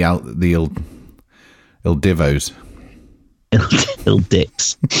the Il Divos. Il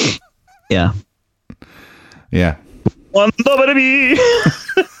Dicks. Yeah. Yeah. Quando per me.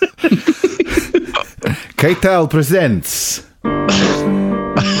 K-Tel presents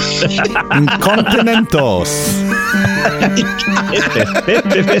Incontinentos.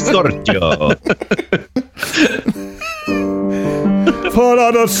 Pepe Scorchio.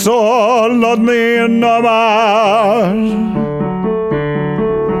 Fuera del sol ad minna mar.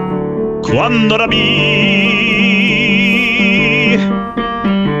 Quando rabi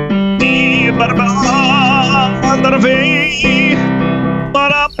di barbara fei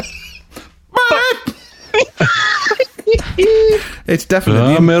para. It's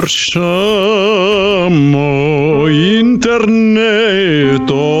definitely Amerciamo interneto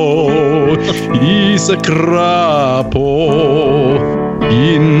is a crapo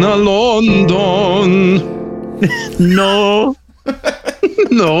in London. No.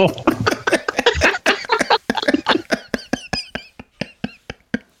 No.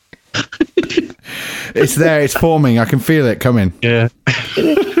 It's there, it's forming. I can feel it coming. Yeah.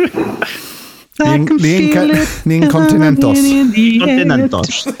 The Incontinentos.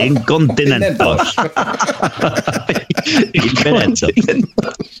 Incontinentos.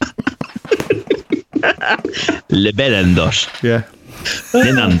 Lebelendos. Yeah.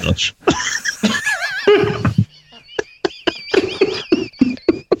 Lenandos.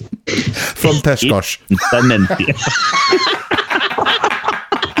 From Tescosh.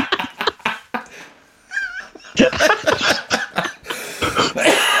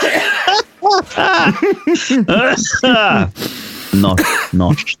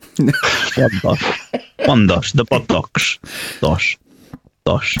 Nos. Ondos. The botox. Dos.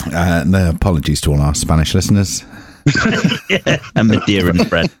 No, apologies to all our Spanish listeners. Yeah, and Madeiran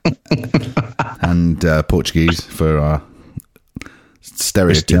bread. And Portuguese for our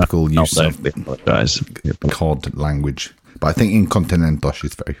stereotypical use of cod language. But I think Incontinentos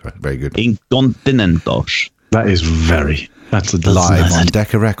is very, very good. Incontinentos. That's live on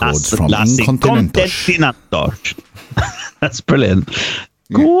Decca Records from Incontinentos. That's brilliant.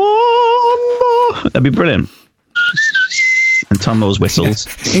 That'd be brilliant. And Tom always whistles.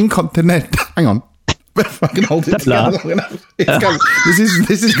 Incontinent. Hang on. I can hold it together.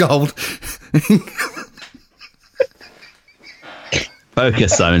 This is gold.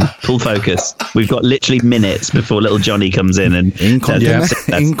 Focus, Simon. Full focus. We've got literally minutes before little Johnny comes in and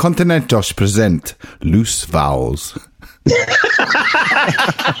Incontinentos present loose vowels.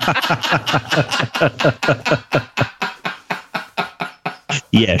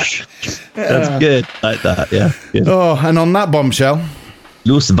 Yes, that's good. Like that, yeah. Good. Oh, and on that bombshell,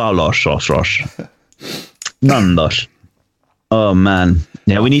 loose vowels, Rosh. Nandos. Oh man,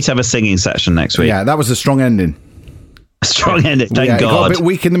 yeah. We need to have a singing section next week. Yeah, that was a strong ending. Strong ending. Thank God. It got a bit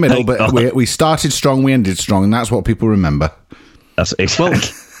weak in the middle, but we started strong, we ended strong, and that's what people remember. That's exactly.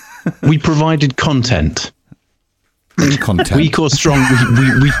 Well, we provided content. In content. Weak or strong,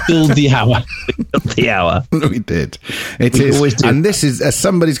 we filled the hour. We did. It is. And this is,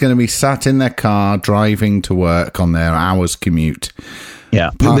 somebody's going to be sat in their car driving to work on their hour's commute.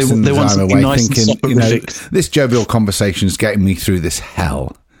 Yeah. Passing they want something nice thinking, this jovial conversation is getting me through this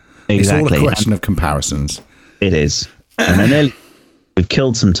hell. Exactly. It's all a question of comparisons. It is. And then we've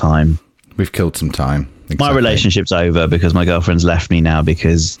killed some time. Exactly. My relationship's over because my girlfriend's left me now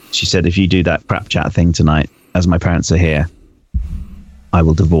because she said, if you do that crap chat thing tonight, as my parents are here, I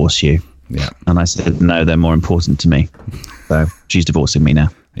will divorce you. Yeah. And I said, no, they're more important to me. So she's divorcing me now.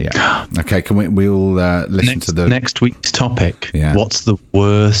 Yeah. Okay, we'll listen to the next week's topic. Yeah. What's the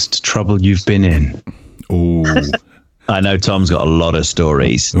worst trouble you've been in? Ooh. I know Tom's got a lot of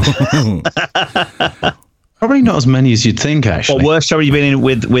stories. Probably not as many as you'd think, actually. What worst trouble you've been in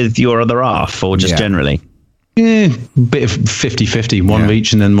with your other half, or just generally? Bit of 50-50, one of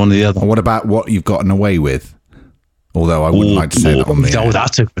each and then one of the other. And what about what you've gotten away with? Although I wouldn't like to say that on the air. Oh,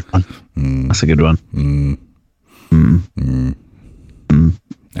 that's a good one. That's a good one.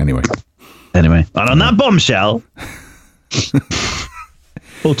 Anyway. And on that bombshell...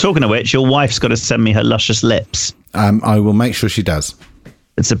 Well, talking of which, your wife's got to send me her luscious lips. I will make sure she does.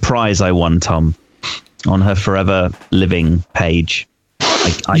 It's a prize I won, Tom, on her Forever Living page.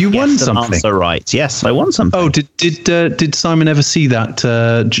 You won something. Answer right. Yes, I won something. Oh, did Simon ever see that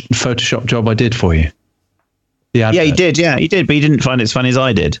Photoshop job I did for you? Yeah, he did. Yeah, he did, but he didn't find it as funny as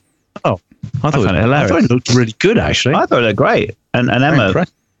I did. Oh, I found it hilarious. I thought it looked really good, actually. I thought it looked great, and Emma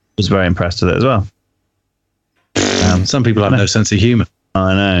was very impressed with it as well. Some people have no sense of humour.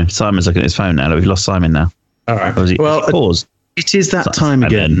 I know. Simon's looking at his phone now. Look, we've lost Simon now. All right. Pause. It is that time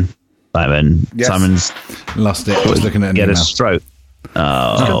again. Simon. Yes. Simon's lost it. I was looking at get a stroke.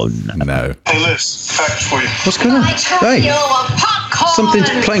 Oh, no. Hey, Liz, fact for you. What's going on? Hey, something's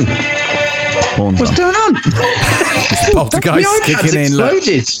playing. What's going on? Poltergeist kicking in.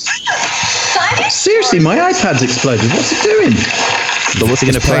 Exploded. Seriously, my iPad's exploded. What's it doing? But what's he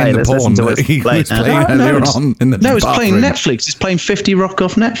going to play? The porn that he was playing earlier on in the No, it's playing Netflix. It's playing 50 Rock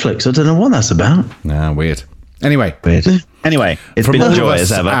off Netflix. I don't know what that's about. Nah, weird. Anyway, it's been a joy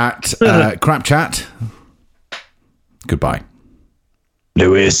as ever. At Crap Chat. Goodbye.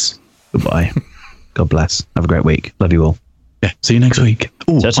 Lewis. Goodbye. God bless. Have a great week. Love you all. Yeah. See you next week.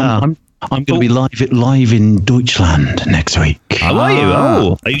 I'm going to be live in Deutschland next week. How are you?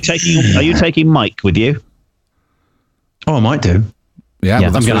 Oh, are you taking Mike with you? Oh, I might do. Yeah,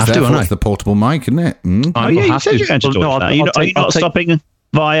 well, I'm going to have to. It's the portable mic, isn't it? Oh, yeah, you said you're going to Deutschland. Are you not stopping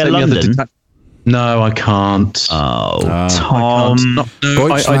via London? No, I can't. Oh, Tom.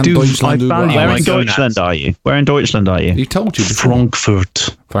 I do. Where in Deutschland are you? Where in Deutschland are you? He told you before.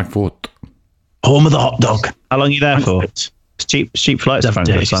 Frankfurt. Home of the hot dog. How long are you there for? It's cheap flights to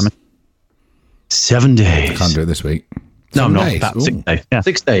Frankfurt, Simon. 7 days. Can't do it this week. No, I'm not. About 6 days. Yeah.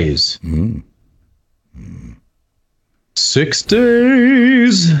 6 days. 6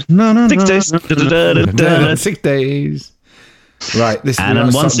 days. No. 6 days. 6 days. Right.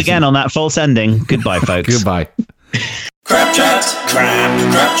 And once again on that false ending. Goodbye, folks. Goodbye. Crap chat,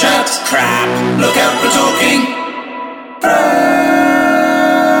 crap chat, crap. Look out, we're talking.